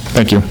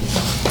 Thank you.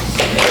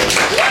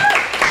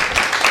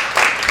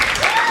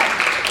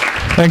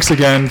 Thanks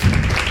again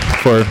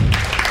for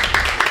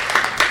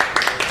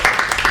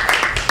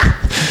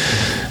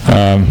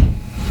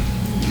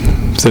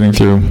sitting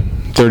through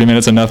 30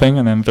 minutes of nothing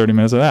and then 30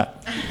 minutes of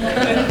that.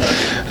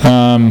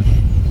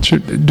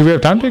 Do we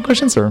have time to take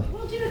questions? Or?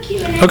 We'll do a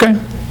Q&A. Okay,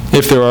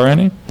 if there are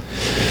any.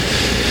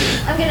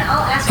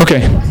 I'll ask okay.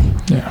 you a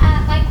question.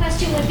 Yeah. My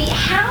question would be,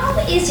 how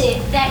is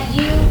it that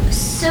you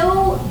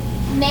so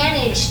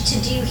manage to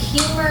do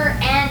humor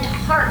and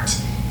heart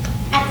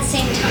at the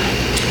same time?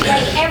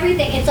 Like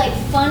everything, it's like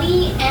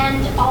funny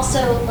and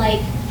also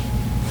like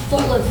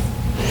full of,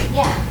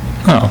 yeah.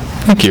 Oh,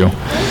 thank you.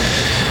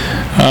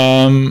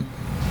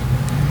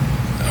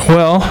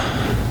 Well,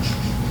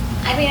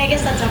 I mean, I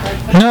guess that's a hard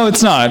question. no,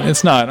 it's not.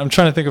 It's not. I'm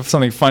trying to think of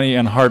something funny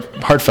and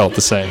heartfelt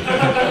to say.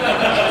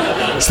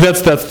 So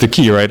that's the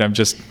key, right? I'm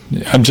just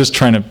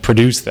trying to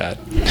produce that.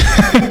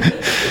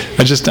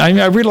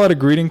 I read a lot of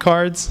greeting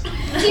cards. Do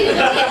you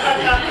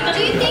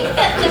think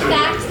that the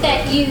fact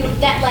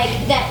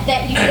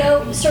that you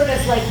go sort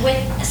of like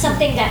with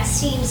something that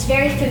seems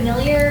very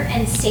familiar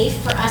and safe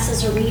for us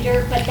as a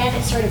reader, but then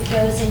it sort of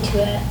goes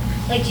into a,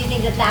 like, do you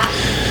think that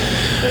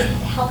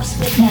helps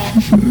with that?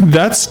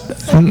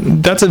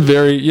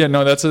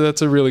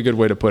 That's a really good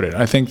way to put it.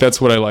 I think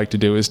that's what I like to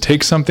do, is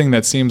take something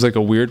that seems like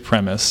a weird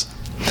premise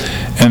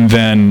and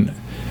then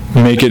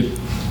make it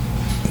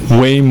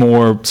way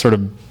more sort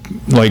of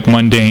like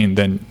mundane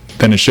than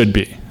it should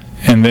be.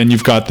 And then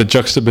you've got the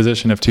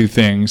juxtaposition of two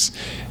things,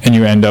 and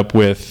you end up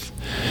with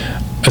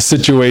a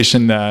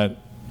situation that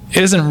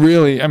isn't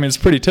really, I mean, it's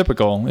pretty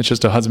typical. It's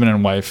just a husband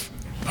and wife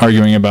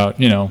arguing about,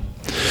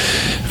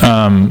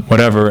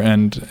 whatever.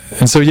 And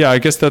so, yeah, I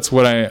guess that's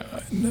what it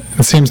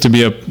seems to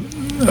be a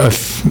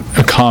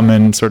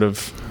common sort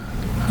of,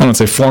 I don't want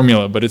to say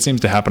formula, but it seems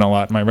to happen a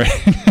lot in my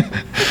writing.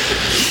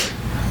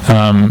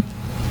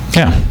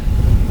 Yeah.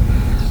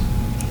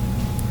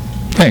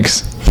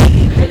 Thanks.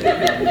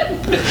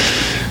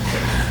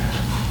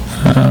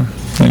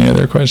 Any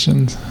other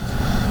questions?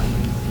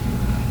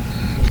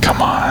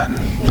 Come on.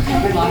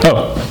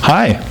 Oh,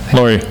 hi,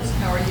 Lori.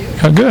 How are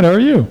you? Good, how are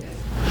you? What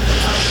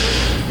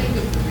do you think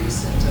of the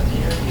recent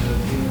interview of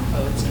human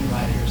poets and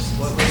writers?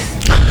 What do you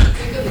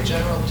think of the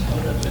general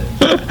tone of it?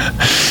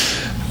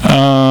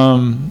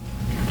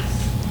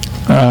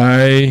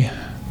 I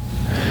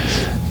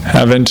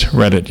haven't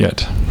read it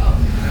yet.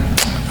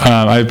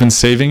 I've been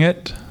saving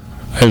it.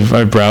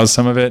 I've browsed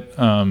some of it.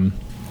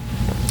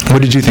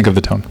 What did you think of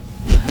the tone?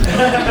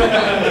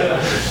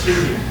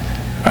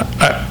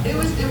 It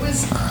was,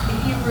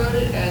 he wrote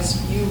it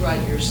as you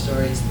write your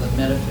stories, the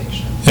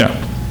metafiction. Yeah.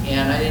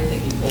 And I didn't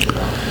think he pulled it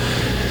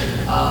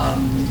off. I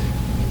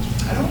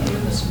don't know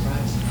the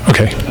surprise.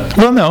 Okay.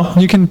 Well, no,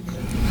 you can,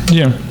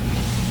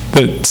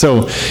 But,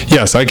 so,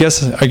 yes, I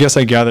guess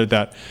I gathered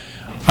that.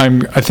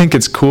 I think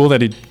it's cool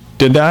that he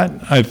did that.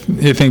 I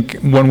think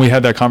when we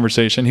had that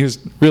conversation, he was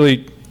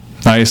really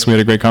nice. We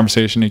had a great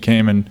conversation. He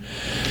came and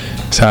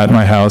sat at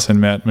my house and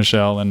met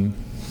Michelle and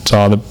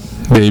saw the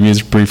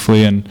babies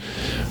briefly, and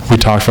we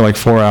talked for like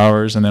 4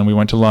 hours, and then we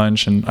went to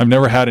lunch. And I've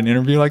never had an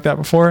interview like that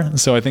before,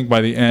 so I think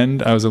by the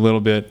end I was a little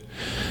bit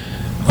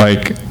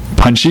like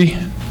punchy,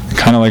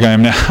 kind of like I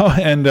am now,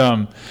 and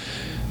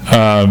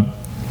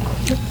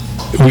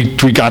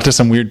we got to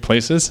some weird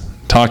places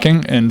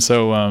talking, and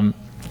so I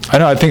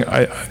know. I think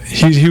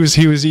he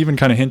was even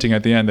kind of hinting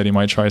at the end that he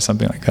might try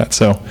something like that.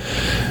 So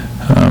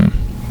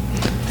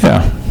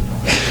yeah,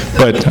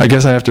 but I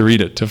guess I have to read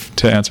it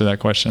to answer that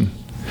question.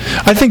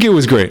 I think it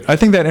was great. I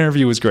think that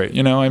interview was great.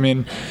 I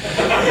mean,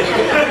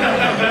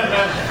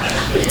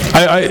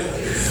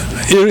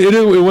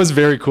 it was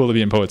very cool to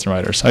be in Poets and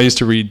Writers. I used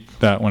to read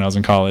that when I was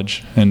in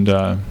college, and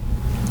I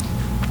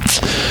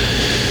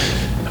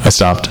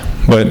stopped,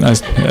 but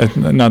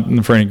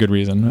not for any good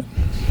reason. But,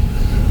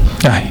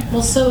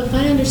 well, so if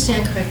I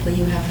understand correctly,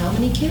 you have how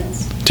many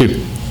kids? 2.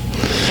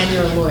 And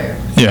you're a lawyer.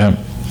 Yeah.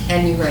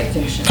 And you write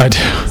fiction. I do.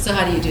 So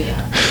how do you do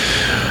that?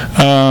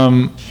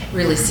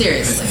 Really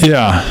seriously.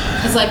 Yeah.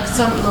 Because like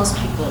most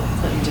people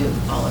couldn't do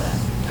all of that.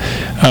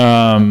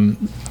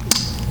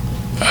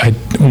 that.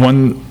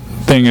 One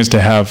thing is to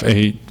have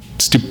a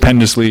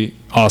stupendously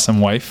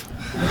awesome wife.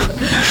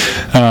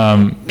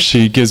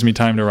 She gives me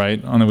time to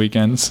write on the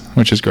weekends,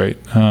 which is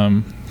great.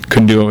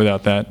 Couldn't do it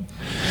without that.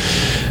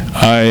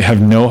 I have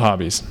no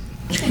hobbies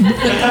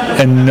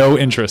and no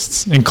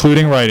interests,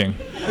 including writing.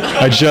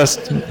 I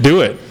just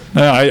do it.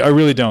 No, I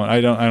really don't.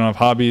 I don't have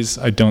hobbies.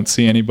 I don't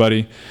see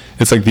anybody.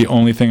 It's like the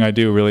only thing I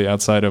do really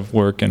outside of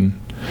work and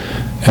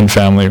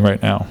family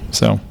right now.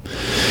 So,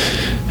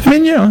 I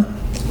mean,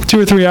 2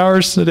 or 3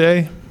 hours a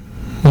day,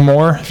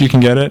 more if you can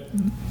get it.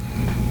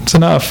 It's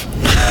enough.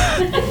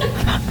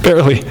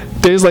 Barely.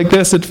 Days like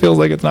this, it feels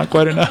like it's not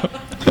quite enough.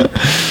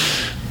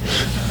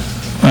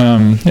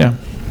 Yeah.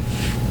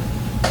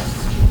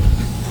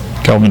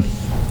 Kelvin.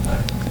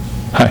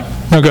 Hi.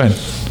 No, go ahead.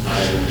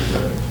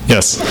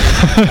 Yes. I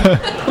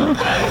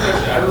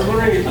was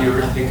wondering if you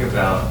ever think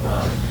about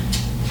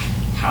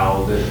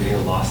how being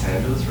a Los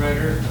Angeles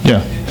writer.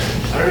 Yeah.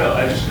 I don't know.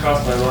 I just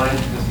crossed my mind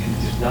because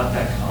it's not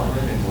that common,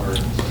 and we're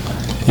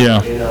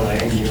in LA,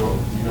 and you don't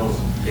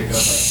pick up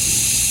like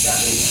that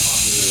many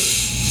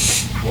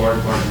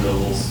popular Barnes &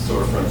 Noble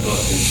storefront book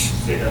and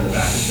stick on the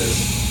back and says,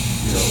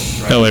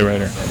 LA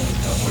writer.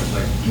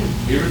 Like,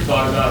 have you ever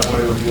thought about what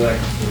it would be like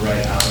to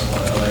write out of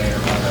LA or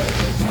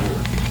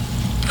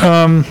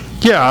what?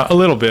 Yeah, a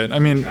little bit. I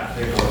mean,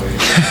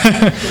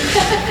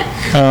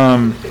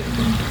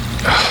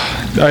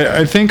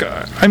 I think.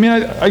 I mean,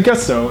 I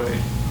guess so.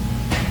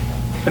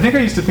 I think I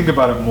used to think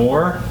about it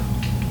more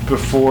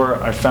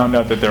before I found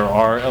out that there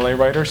are LA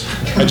writers.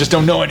 I just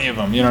don't know any of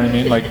them. You know what I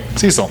mean? Like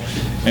Cecil,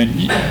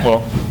 and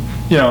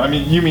I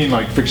mean, you mean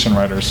like fiction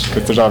writers,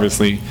 because there's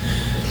obviously you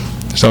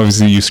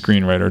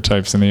screenwriter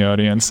types in the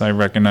audience. I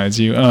recognize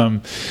you. Yeah,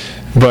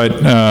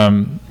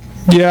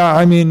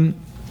 I mean,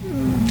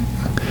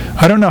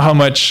 I don't know how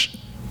much.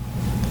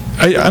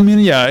 I mean,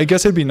 yeah, I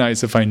guess it'd be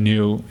nice if I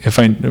knew, if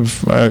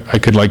I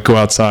could like go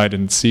outside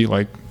and see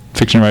like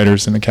fiction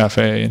writers in the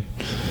cafe.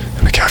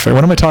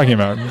 What am I talking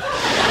about?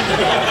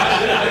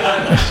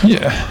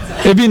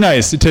 Yeah, it'd be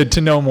nice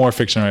to know more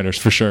fiction writers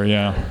for sure.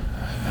 Yeah,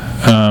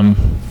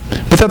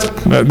 but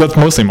that's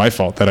mostly my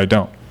fault that I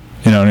don't.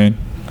 You know what I mean?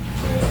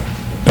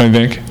 Don't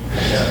you think?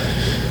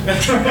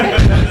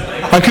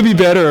 I could be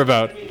better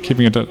about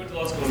keeping it. You went to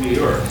law school in New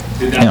York.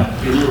 Did that?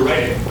 Yeah. And you were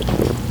writing.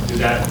 Did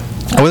that?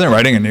 I wasn't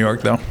writing in New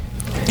York though.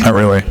 Not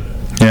really.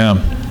 Yeah.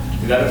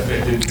 Did that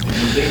affect? Did you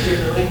think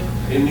differently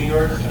in New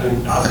York? I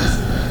mean,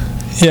 obviously.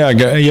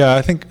 Yeah.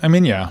 I think. I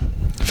mean, yeah.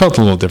 It felt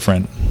a little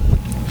different. I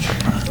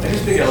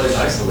just think LA's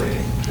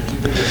isolating. Do you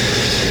think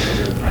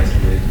it's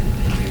isolating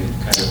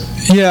kind of?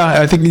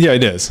 Yeah, I think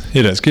it is.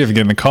 It is. You have to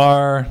get in the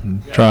car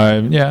and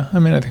drive. Yeah. I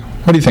mean, I think.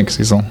 What do you think,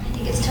 Cecil? I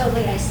think it's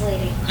totally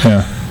isolating.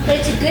 Yeah. But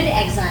it's a good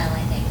exile,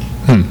 I think.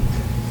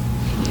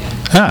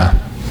 Ah.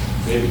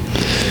 Maybe.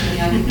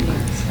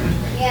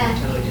 Yeah.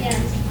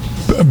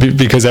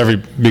 Because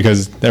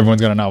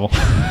everyone's got a novel.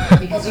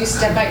 Because you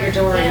step out your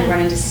door and you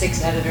run into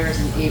 6 editors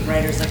and 8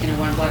 writers like in a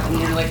 1 block, and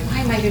you're like, why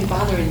am I even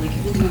bothering? Like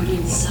everything I'm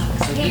doing sucks.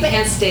 Like, you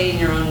can't stay in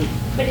your own.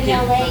 But in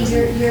LA,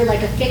 you're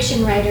like a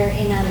fiction writer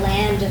in a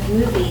land of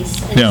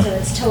movies, and so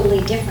it's totally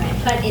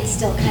different. But it's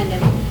still kind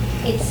of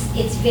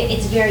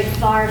it's very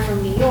far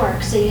from New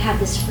York, so you have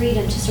this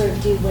freedom to sort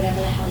of do whatever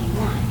the hell you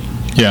want.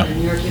 Yeah. In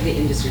New York, the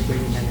industry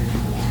pretty better.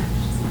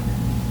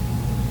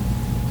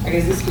 I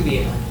guess this could be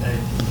an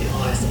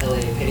honest LA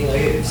opinion.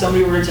 Like if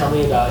somebody were to tell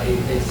me about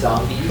a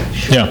zombie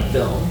short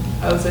film,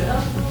 I would say,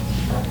 oh,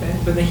 okay.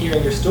 but then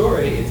hearing your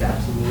story, it's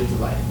absolutely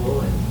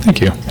delightful and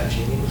Thank you.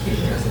 touching and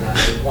humorous, and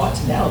I want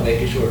to now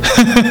make a short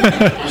film. So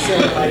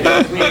I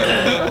just made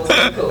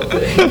a whole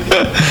thing.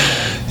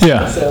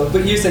 Yeah. So,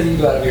 but you said you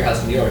go out of your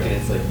house in New York, and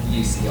it's like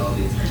you see all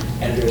these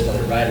editors,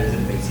 other writers,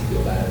 and it makes you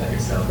feel bad about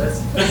yourself. That's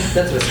what a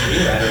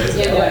screenwriter is.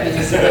 Yeah, Right?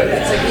 it's like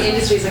the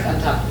industry's like on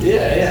top.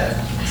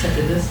 Yeah. Except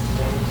in this.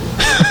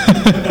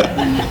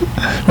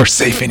 We're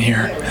safe in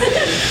here.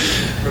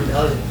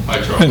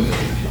 Hi, Charles.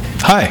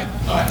 Hi.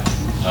 Hi.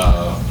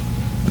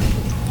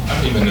 I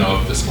don't even know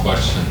if this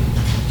question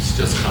is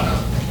just kind of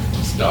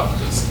stuff.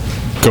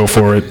 Go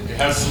for it. It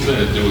has something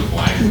to do with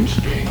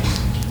language games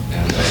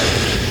and,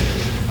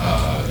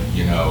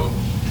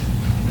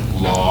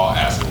 law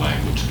as a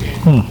language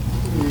game.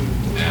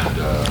 And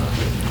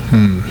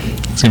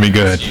It's gonna be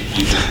good.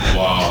 you did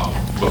law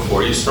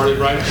before you started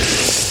writing?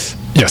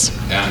 Yes.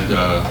 And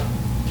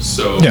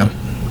so Yeah.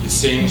 it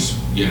seems,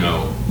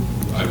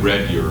 I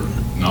read your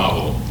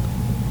novel,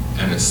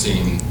 and it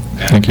seemed,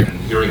 Thank you. and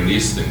hearing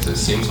these things, it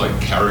seems like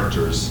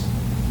characters,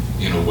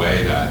 in a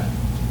way that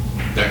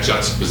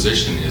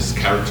juxtaposition is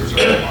characters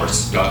are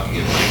stuck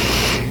in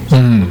language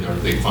games. Or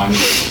they find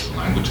themselves in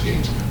language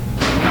games.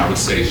 And I would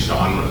say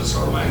genres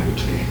are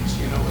language games,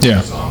 like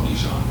Yeah. the zombie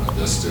genre,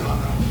 this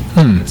genre.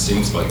 It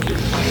seems like you're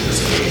playing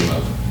this game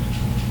of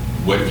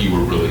what if you were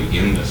really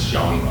in this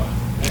genre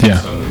and Yeah.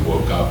 you suddenly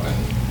woke up and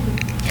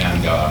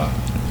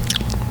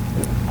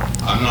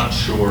I'm not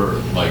sure,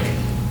 like,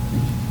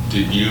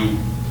 did you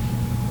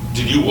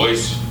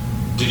always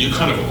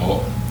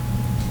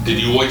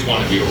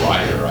want to be a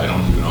writer? I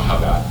don't even know how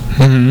that,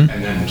 and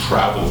then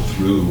travel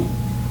through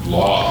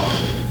law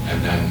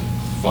and then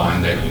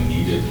find that you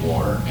needed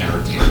more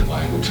entertaining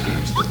language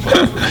games to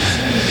play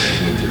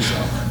with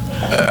yourself.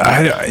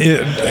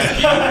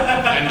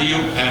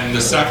 And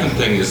the second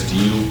thing is, do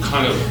you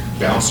kind of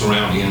bounce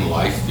around in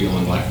life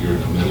feeling like you're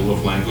in the middle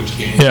of language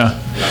games? Yeah.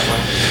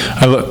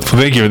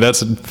 Thank you.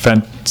 That's a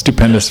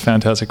stupendous,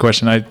 fantastic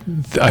question. I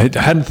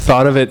hadn't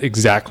thought of it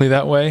exactly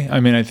that way. I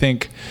mean, I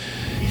think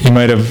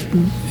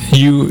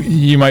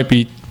you might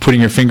be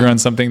putting your finger on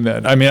something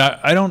that,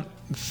 I don't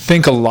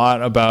think a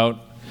lot about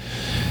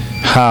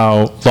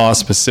how law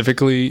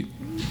specifically,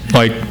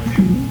 like,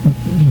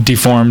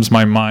 deforms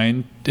my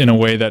mind in a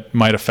way that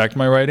might affect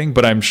my writing,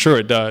 but I'm sure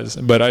it does.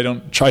 But I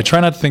try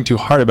not to think too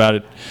hard about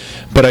it.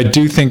 But I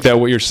do think that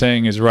what you're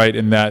saying is right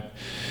in that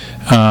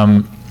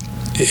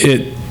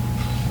it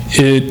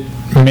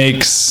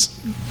makes,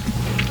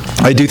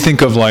 I do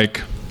think of,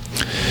 like,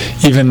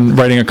 even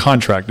writing a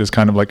contract is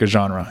kind of like a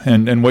genre,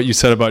 and what you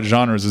said about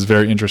genres is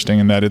very interesting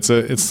in that it's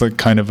like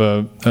kind of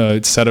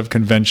a set of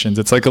conventions.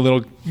 It's like a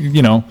little,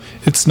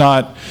 it's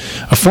not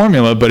a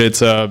formula, but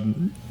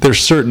there's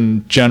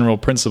certain general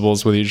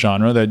principles with each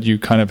genre that you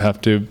kind of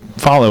have to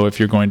follow if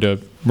you're going to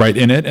write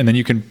in it, and then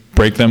you can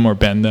break them or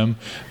bend them.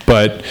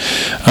 But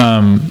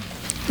and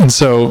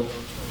so,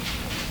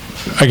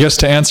 I guess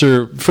to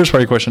answer the first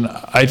part of your question,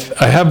 I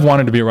have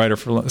wanted to be a writer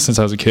since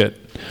I was a kid.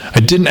 I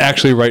didn't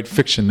actually write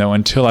fiction though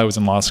until I was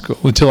in law school,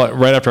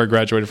 right after I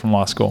graduated from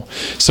law school.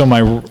 So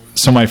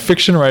my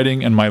fiction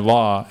writing and my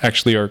law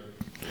actually are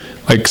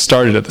like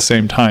started at the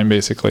same time,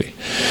 basically.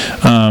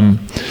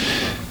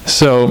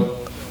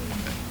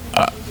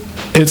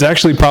 It's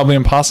actually probably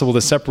impossible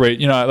to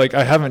separate. Like,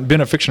 I haven't been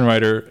a fiction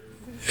writer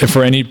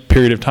for any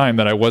period of time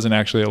that I wasn't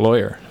actually a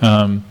lawyer.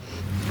 In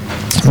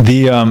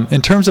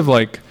terms of,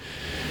 like,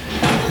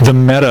 the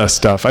meta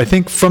stuff, I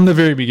think from the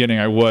very beginning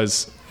I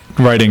was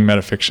writing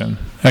metafiction.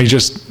 It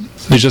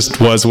just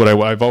was what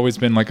I've always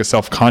been, like, a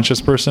self-conscious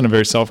person, a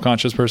very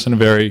self-conscious person, a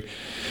very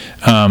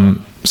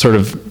sort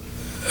of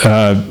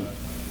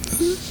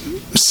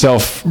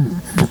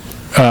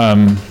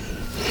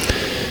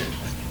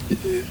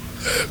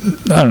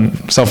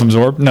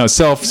self-absorbed. No,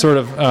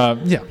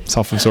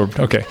 self-absorbed.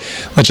 Okay,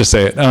 let's just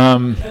say it.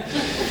 Kind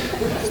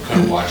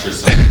of watch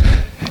yourself.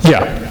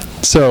 Yeah.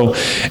 So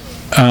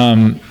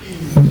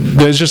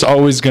there's just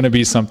always going to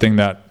be something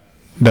that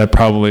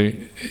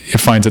probably it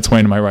finds its way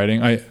into my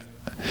writing.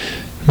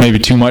 Maybe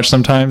too much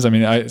sometimes.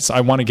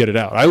 I want to get it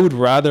out. I would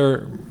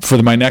rather, for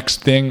my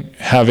next thing,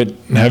 have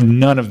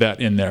none of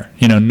that in there.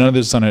 None of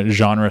this on a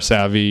genre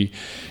savvy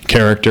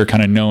character,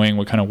 kind of knowing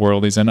what kind of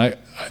world he's in. I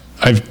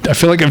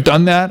feel like I've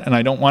done that, and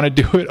I don't want to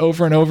do it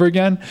over and over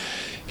again.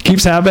 It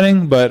keeps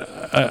happening, but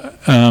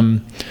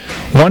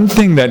one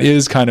thing that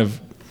is kind of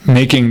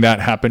making that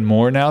happen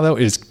more now, though,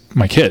 is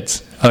my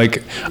kids.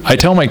 Like, I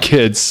tell my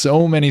kids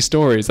so many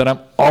stories that I'm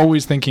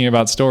always thinking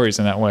about stories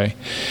in that way.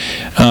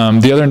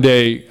 The other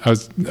day,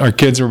 our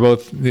kids were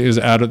both, it was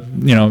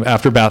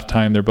after bath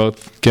time, they're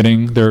both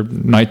getting their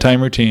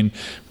nighttime routine,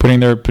 putting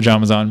their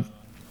pajamas on,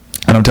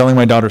 and I'm telling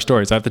my daughter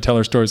stories. I have to tell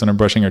her stories when I'm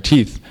brushing her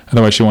teeth,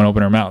 otherwise she won't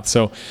open her mouth.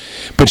 So,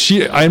 but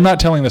I'm not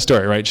telling the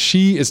story, right?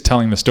 She is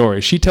telling the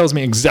story. She tells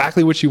me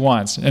exactly what she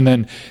wants, and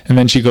then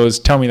she goes,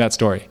 "Tell me that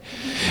story,"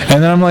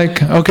 and then I'm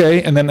like,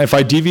 okay. And then if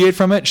I deviate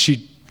from it,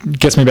 she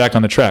gets me back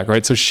on the track,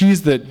 right? So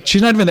she's not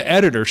even the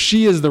editor.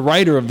 She is the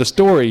writer of the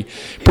story,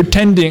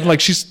 pretending like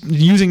she's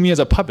using me as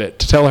a puppet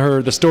to tell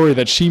her the story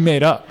that she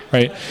made up,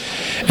 right?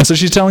 And so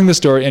she's telling the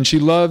story, and she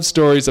loves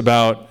stories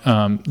about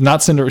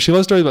not Cinderella. She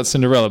loves stories about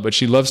Cinderella, but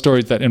she loves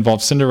stories that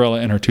involve Cinderella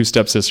and her two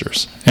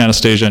stepsisters,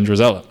 Anastasia and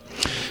Drizella.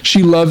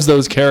 She loves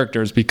those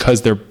characters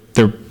because they're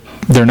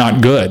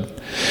not good.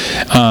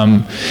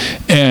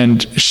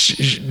 And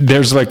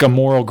there's like a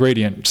moral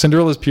gradient.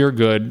 Cinderella's pure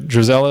good,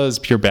 Drizella is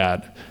pure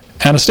bad.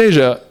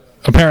 Anastasia,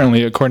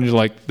 apparently, according to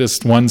like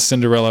this one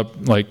Cinderella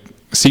like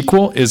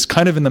sequel, is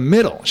kind of in the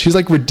middle. She's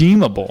like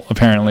redeemable,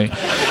 apparently.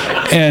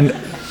 And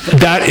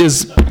that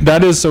is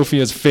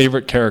Sophia's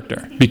favorite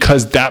character,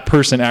 because that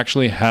person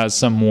actually has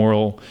some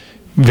moral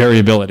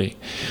variability.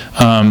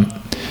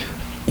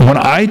 When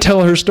I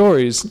tell her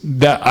stories,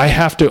 that I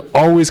have to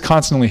always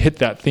constantly hit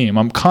that theme.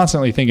 I'm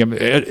constantly thinking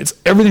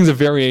everything's a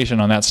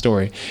variation on that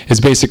story. It's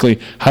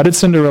basically, how did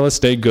Cinderella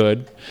stay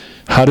good?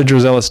 How did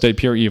Drizella stay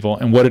pure evil?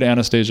 And what did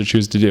Anastasia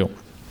choose to do?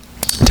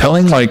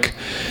 Telling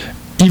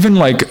even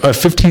like a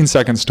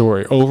 15-second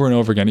story over and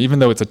over again, even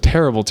though it's a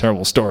terrible,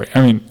 terrible story.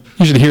 I mean,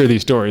 you should hear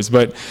these stories,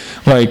 but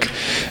I'm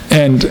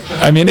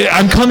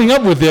coming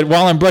up with it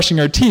while I'm brushing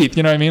her teeth.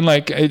 You know what I mean?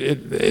 Like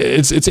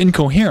it's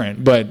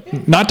incoherent,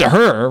 but not to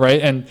her,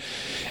 right? And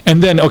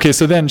then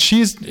so then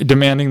she's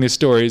demanding these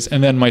stories,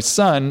 and then my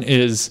son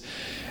is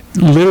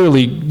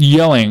literally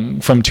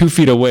yelling from 2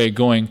 feet away,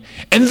 going,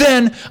 and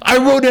then I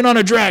rode in on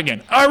a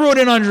dragon.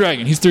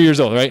 He's 3 years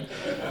old, right?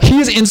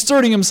 He's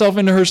inserting himself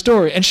into her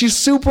story, and she's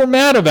super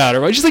mad about it,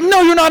 right? She's like,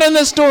 no, you're not in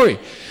this story.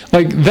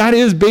 Like, that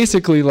is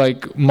basically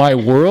like my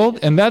world,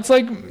 and that's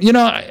like,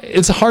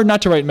 it's hard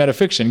not to write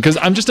metafiction, because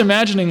I'm just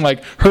imagining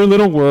like her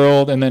little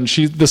world, and then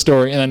she's the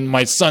story, and then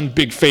my son's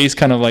big face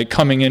kind of like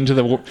coming into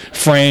the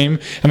frame,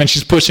 and then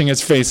she's pushing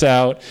his face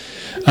out.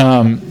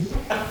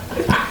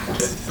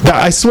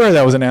 I swear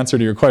that was an answer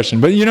to your question,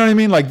 but you know what I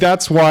mean? Like,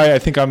 that's why I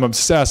think I'm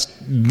obsessed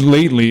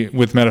lately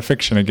with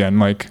metafiction again.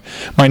 Like,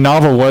 my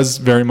novel was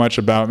very much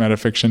about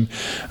metafiction,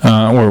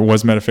 or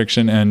was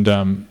metafiction, and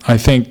I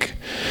think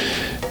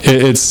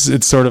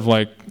it's sort of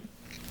like,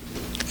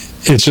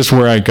 it's just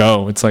where I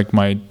go. It's like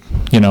my,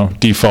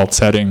 default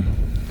setting,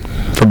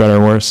 for better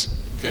or worse.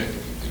 Okay,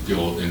 if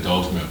you'll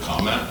indulge me a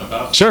comment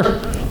about it. Sure.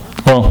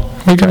 Well,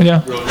 we can,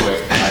 yeah. Real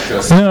quick,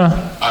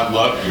 I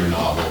love your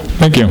novel.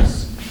 Thank you.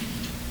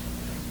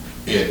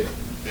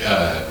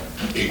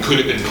 It could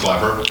have been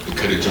clever. It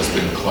could have just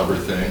been a clever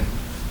thing.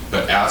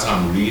 But as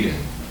I'm reading,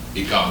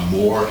 it got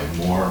more and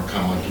more,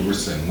 kind of like you were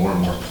saying, more and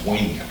more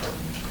poignant.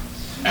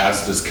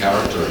 As this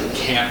character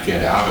can't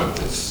get out of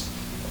this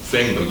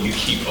thing, but you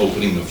keep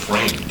opening the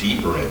frame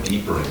deeper and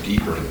deeper and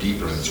deeper and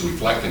deeper, and it's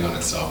reflecting on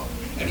itself,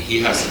 and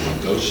he has to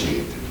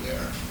negotiate through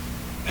there.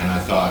 And I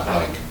thought,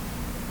 like,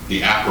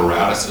 the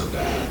apparatus of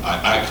that,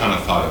 I kind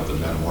of thought of the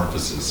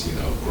Metamorphosis,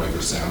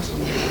 Gregor Samsa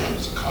waking up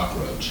as a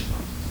cockroach.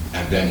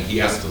 And then he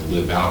has to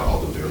live out all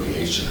the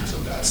variations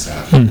of that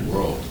savage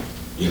world.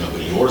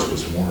 But yours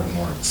was more and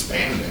more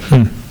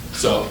expanding.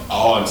 So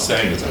all I'm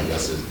saying is, I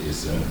guess,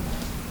 is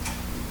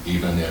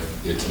even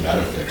if it's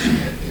metafiction,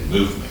 it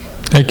moved me.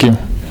 Thank you.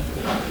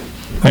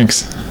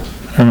 Thanks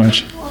very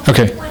much.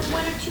 Okay.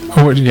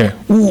 What do you get?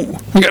 Ooh,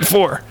 we got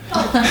 4.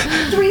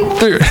 3 more.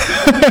 3.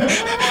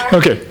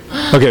 Okay.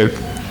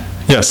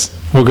 Yes,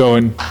 we'll go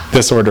in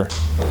this order.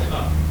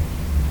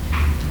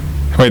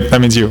 Wait,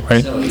 that means you,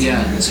 right?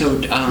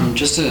 So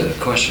just a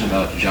question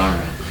about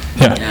genre.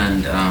 Yeah.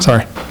 And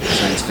sorry.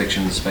 Science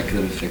fiction,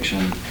 speculative fiction.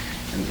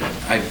 And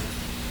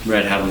I've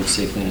read How to Live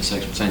Safely in a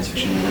Science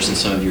Fiction Universe and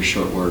some of your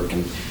short work,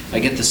 and I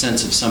get the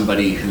sense of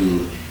somebody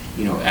who,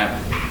 at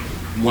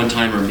one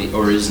time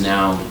or is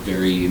now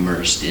very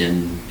immersed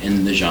in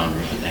the genre,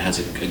 that has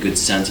a good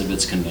sense of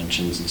its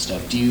conventions and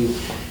stuff. Do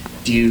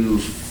you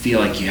feel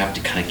like you have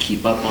to kind of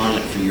keep up on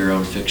it for your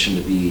own fiction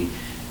to be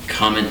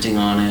commenting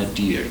on it?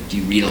 Do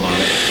you read a lot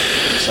of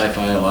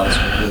sci-fi, a lot of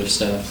speculative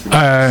stuff?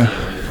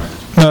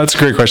 No, that's a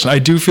great question. I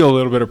do feel a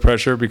little bit of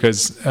pressure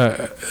because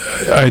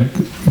I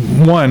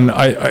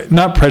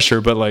not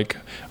pressure, but like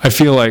I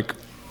feel like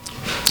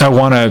I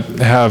want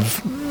to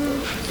have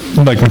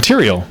like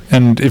material,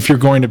 and if you're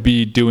going to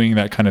be doing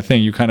that kind of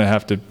thing, you kind of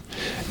have to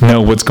know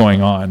what's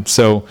going on.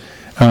 So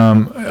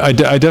I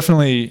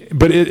definitely,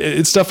 but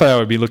it's stuff I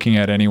would be looking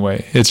at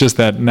anyway. It's just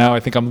that now I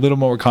think I'm a little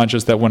more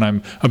conscious that when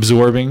I'm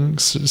absorbing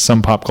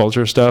some pop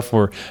culture stuff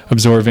or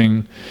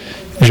absorbing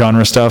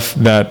genre stuff,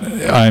 that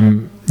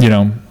I'm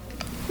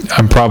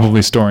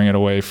probably storing it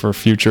away for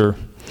future,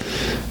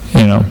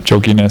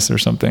 jokiness or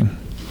something.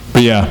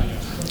 But yeah,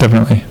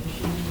 definitely.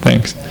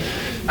 Thanks.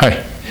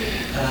 Hi.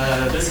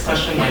 This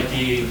question might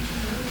be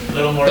a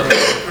little more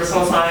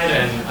personal side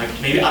and like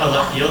maybe out of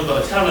left field,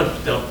 but it's kind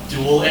of a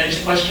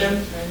dual-edged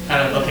question.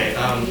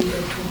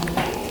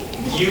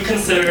 Do you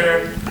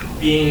consider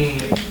being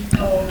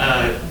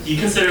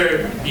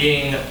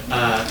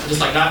just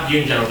like not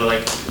you in general, but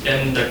like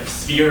in the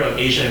sphere of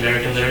Asian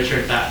American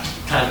literature, that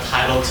kind of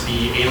title to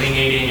be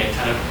alienating and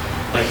kind of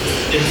like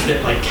this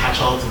instant like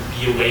catch-all to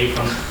be away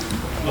from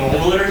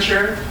normal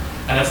literature?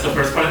 And that's the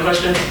first part of the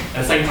question. And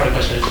the second part of the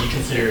question is, do you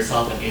consider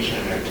yourself an Asian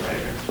American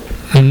writer?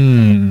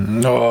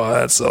 Oh,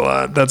 that's a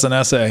lot. That's an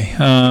essay.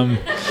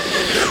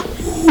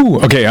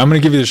 Okay, I'm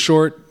going to give you the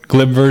short,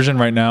 glib version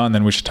right now, and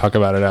then we should talk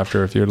about it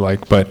after if you'd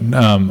like. But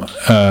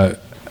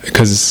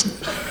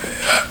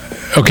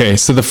okay,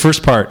 so the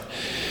first part.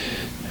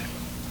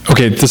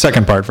 Okay, the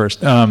second part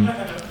first.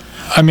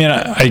 I mean,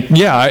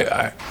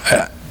 I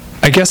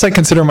guess I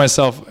consider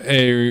myself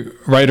a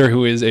writer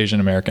who is Asian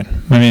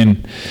American. I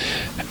mean,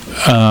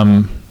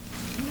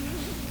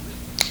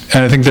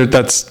 and I think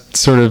that's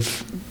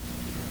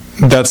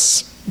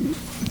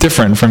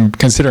different from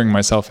considering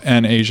myself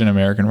an Asian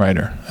American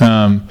writer.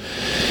 I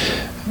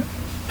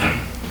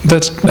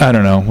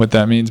don't know what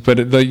that means, but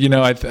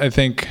I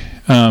think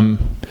when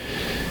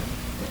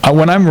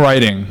I'm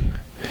writing,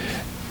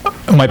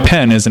 my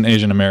pen is an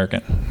Asian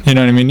American. You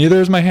know what I mean?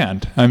 Neither is my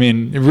hand. I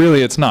mean,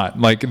 really, it's not.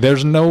 Like,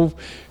 there's no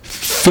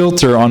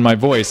filter on my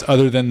voice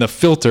other than the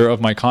filter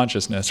of my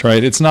consciousness,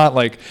 right? It's not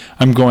like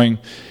I'm going,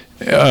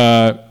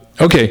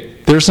 okay,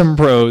 there's some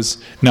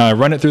prose. Now I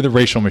run it through the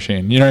racial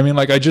machine. You know what I mean?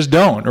 Like, I just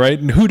don't, right?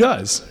 And who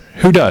does?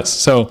 Who does?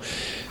 So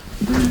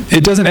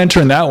it doesn't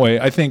enter in that way.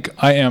 I think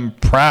I am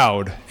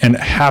proud and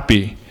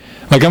happy.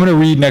 Like, I'm going to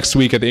read next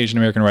week at the Asian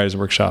American Writers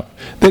Workshop.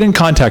 They didn't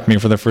contact me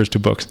for the first 2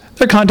 books.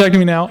 They're contacting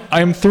me now.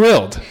 I am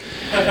thrilled.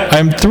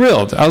 I'm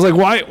thrilled. I was like,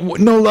 why?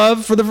 No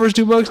love for the first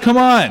 2 books? Come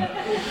on.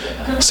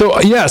 So,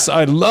 yes,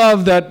 I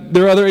love that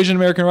there are other Asian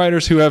American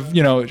writers who have,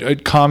 a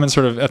common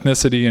sort of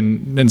ethnicity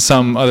and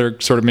some other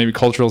sort of maybe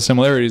cultural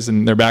similarities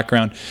in their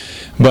background.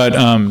 But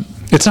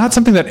it's not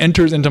something that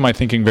enters into my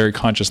thinking very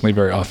consciously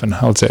very often,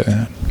 I would say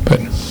that. But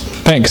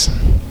thanks.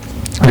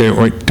 Okay,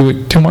 wait, do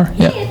we 2 more?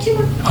 Yeah. 2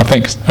 more. Oh,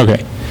 thanks.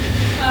 Okay.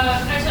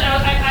 Actually,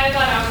 I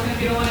thought I was going to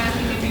be the one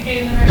asking if you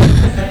Asian American.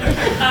 But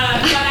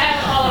I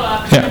have a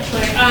follow-up,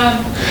 actually.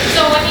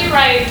 So when you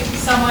write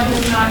someone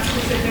who's not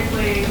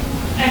specifically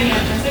any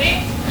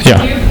ethnicity, do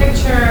you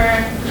picture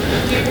an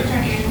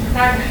Asian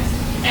protagonist?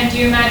 And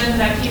do you imagine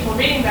that people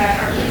reading that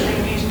are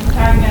picturing an Asian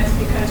protagonist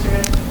because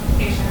you're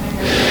Asian and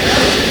you're Latino?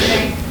 Do you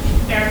think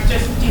they're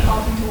just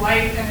defaulting to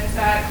white, and is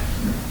that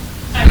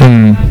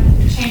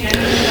change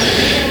anything about the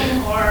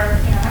reading, or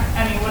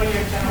what are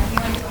your general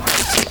feelings on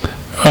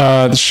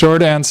it? The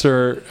short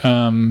answer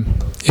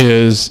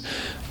is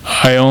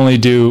I only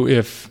do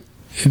if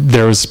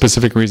there was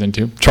specific reason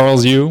to.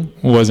 Charles Yu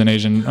was an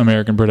Asian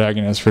American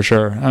protagonist for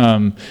sure.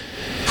 I'm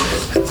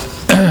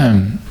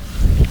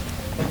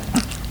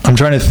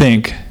trying to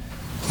think.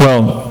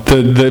 Well,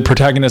 the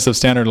protagonist of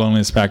Standard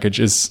Loneliness Package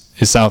is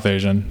South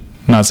Asian,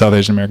 not South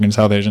Asian American,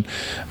 South Asian.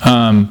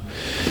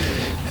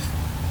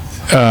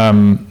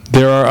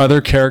 There are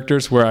other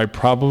characters where I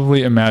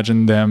probably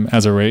imagine them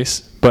as a race,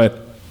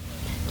 but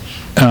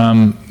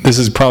this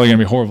is probably going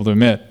to be horrible to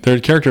admit. There are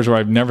characters where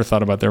I've never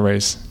thought about their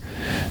race.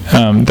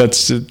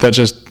 That's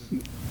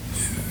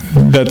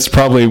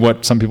probably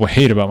what some people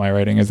hate about my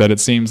writing, is that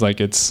it seems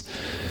like it's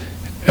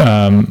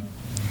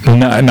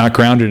not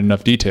grounded in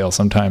enough detail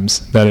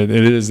sometimes, that it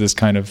is this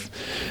kind of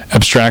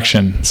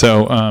abstraction.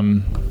 So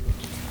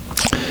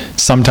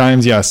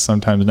sometimes yes,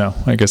 sometimes no,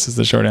 I guess is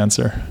the short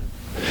answer.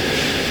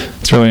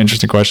 It's a really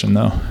interesting question,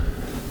 though.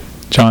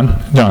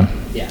 John? Yeah.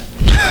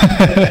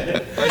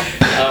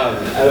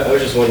 I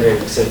was just wondering,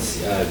 since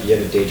you have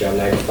a day job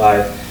 9 to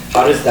 5,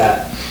 how does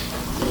that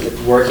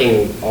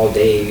working all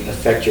day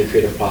affect your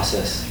creative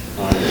process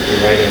in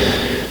writing,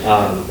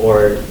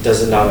 or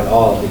does it not at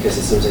all? Because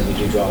it seems like you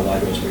do draw a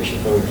lot of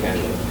inspiration from your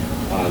family.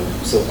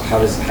 So how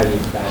do you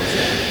balance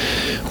that?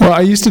 Well,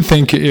 I used to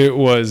think it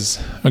was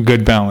a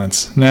good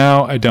balance.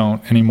 Now I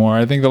don't anymore.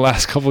 I think the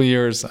last couple of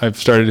years I've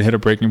started to hit a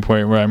breaking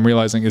point where I'm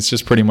realizing it's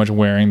just pretty much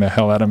wearing the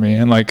hell out of me,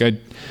 and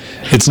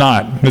it's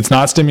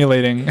not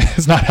stimulating.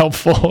 It's not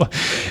helpful.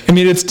 I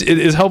mean, it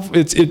is helpful.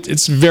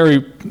 It's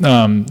very.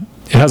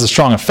 It has a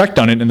strong effect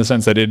on it in the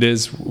sense that it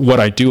is what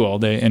I do all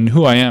day and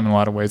who I am in a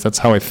lot of ways. That's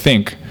how I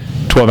think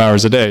 12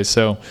 hours a day.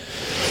 So,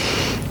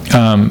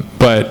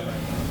 but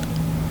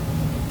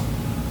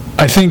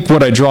I think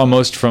what I draw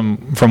most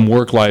from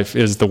work life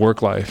is the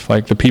work life,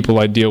 like the people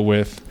I deal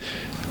with,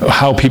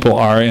 how people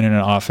are in an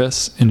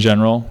office in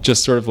general,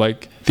 just sort of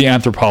like the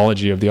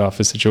anthropology of the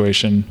office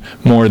situation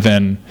more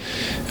than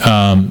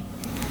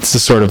it's the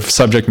sort of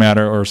subject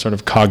matter or sort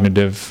of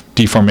cognitive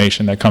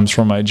deformation that comes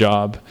from my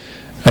job,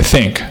 I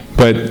think.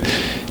 But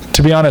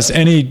to be honest,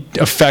 any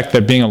effect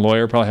that being a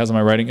lawyer probably has on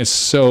my writing is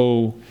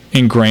so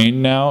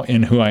ingrained now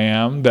in who I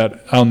am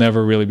that I'll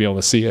never really be able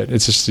to see it.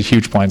 It's just a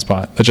huge blind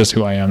spot. That's just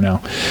who I am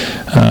now.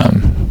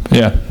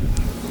 Yeah.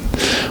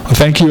 Well,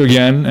 thank you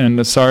again,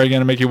 and sorry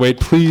again to make you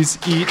wait. Please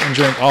eat and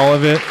drink all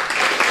of it.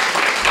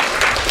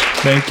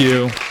 Thank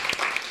you.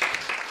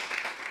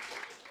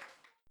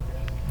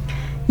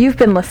 You've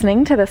been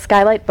listening to the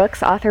Skylight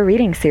Books author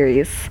reading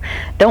series.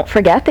 Don't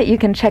forget that you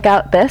can check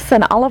out this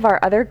and all of our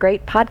other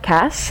great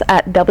podcasts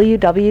at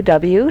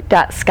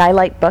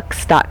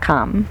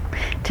www.skylightbooks.com.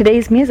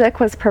 Today's music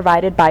was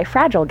provided by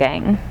Fragile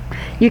Gang.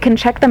 You can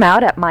check them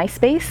out at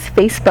MySpace,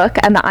 Facebook,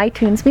 and the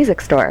iTunes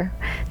Music Store.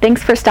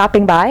 Thanks for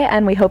stopping by,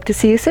 and we hope to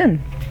see you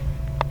soon.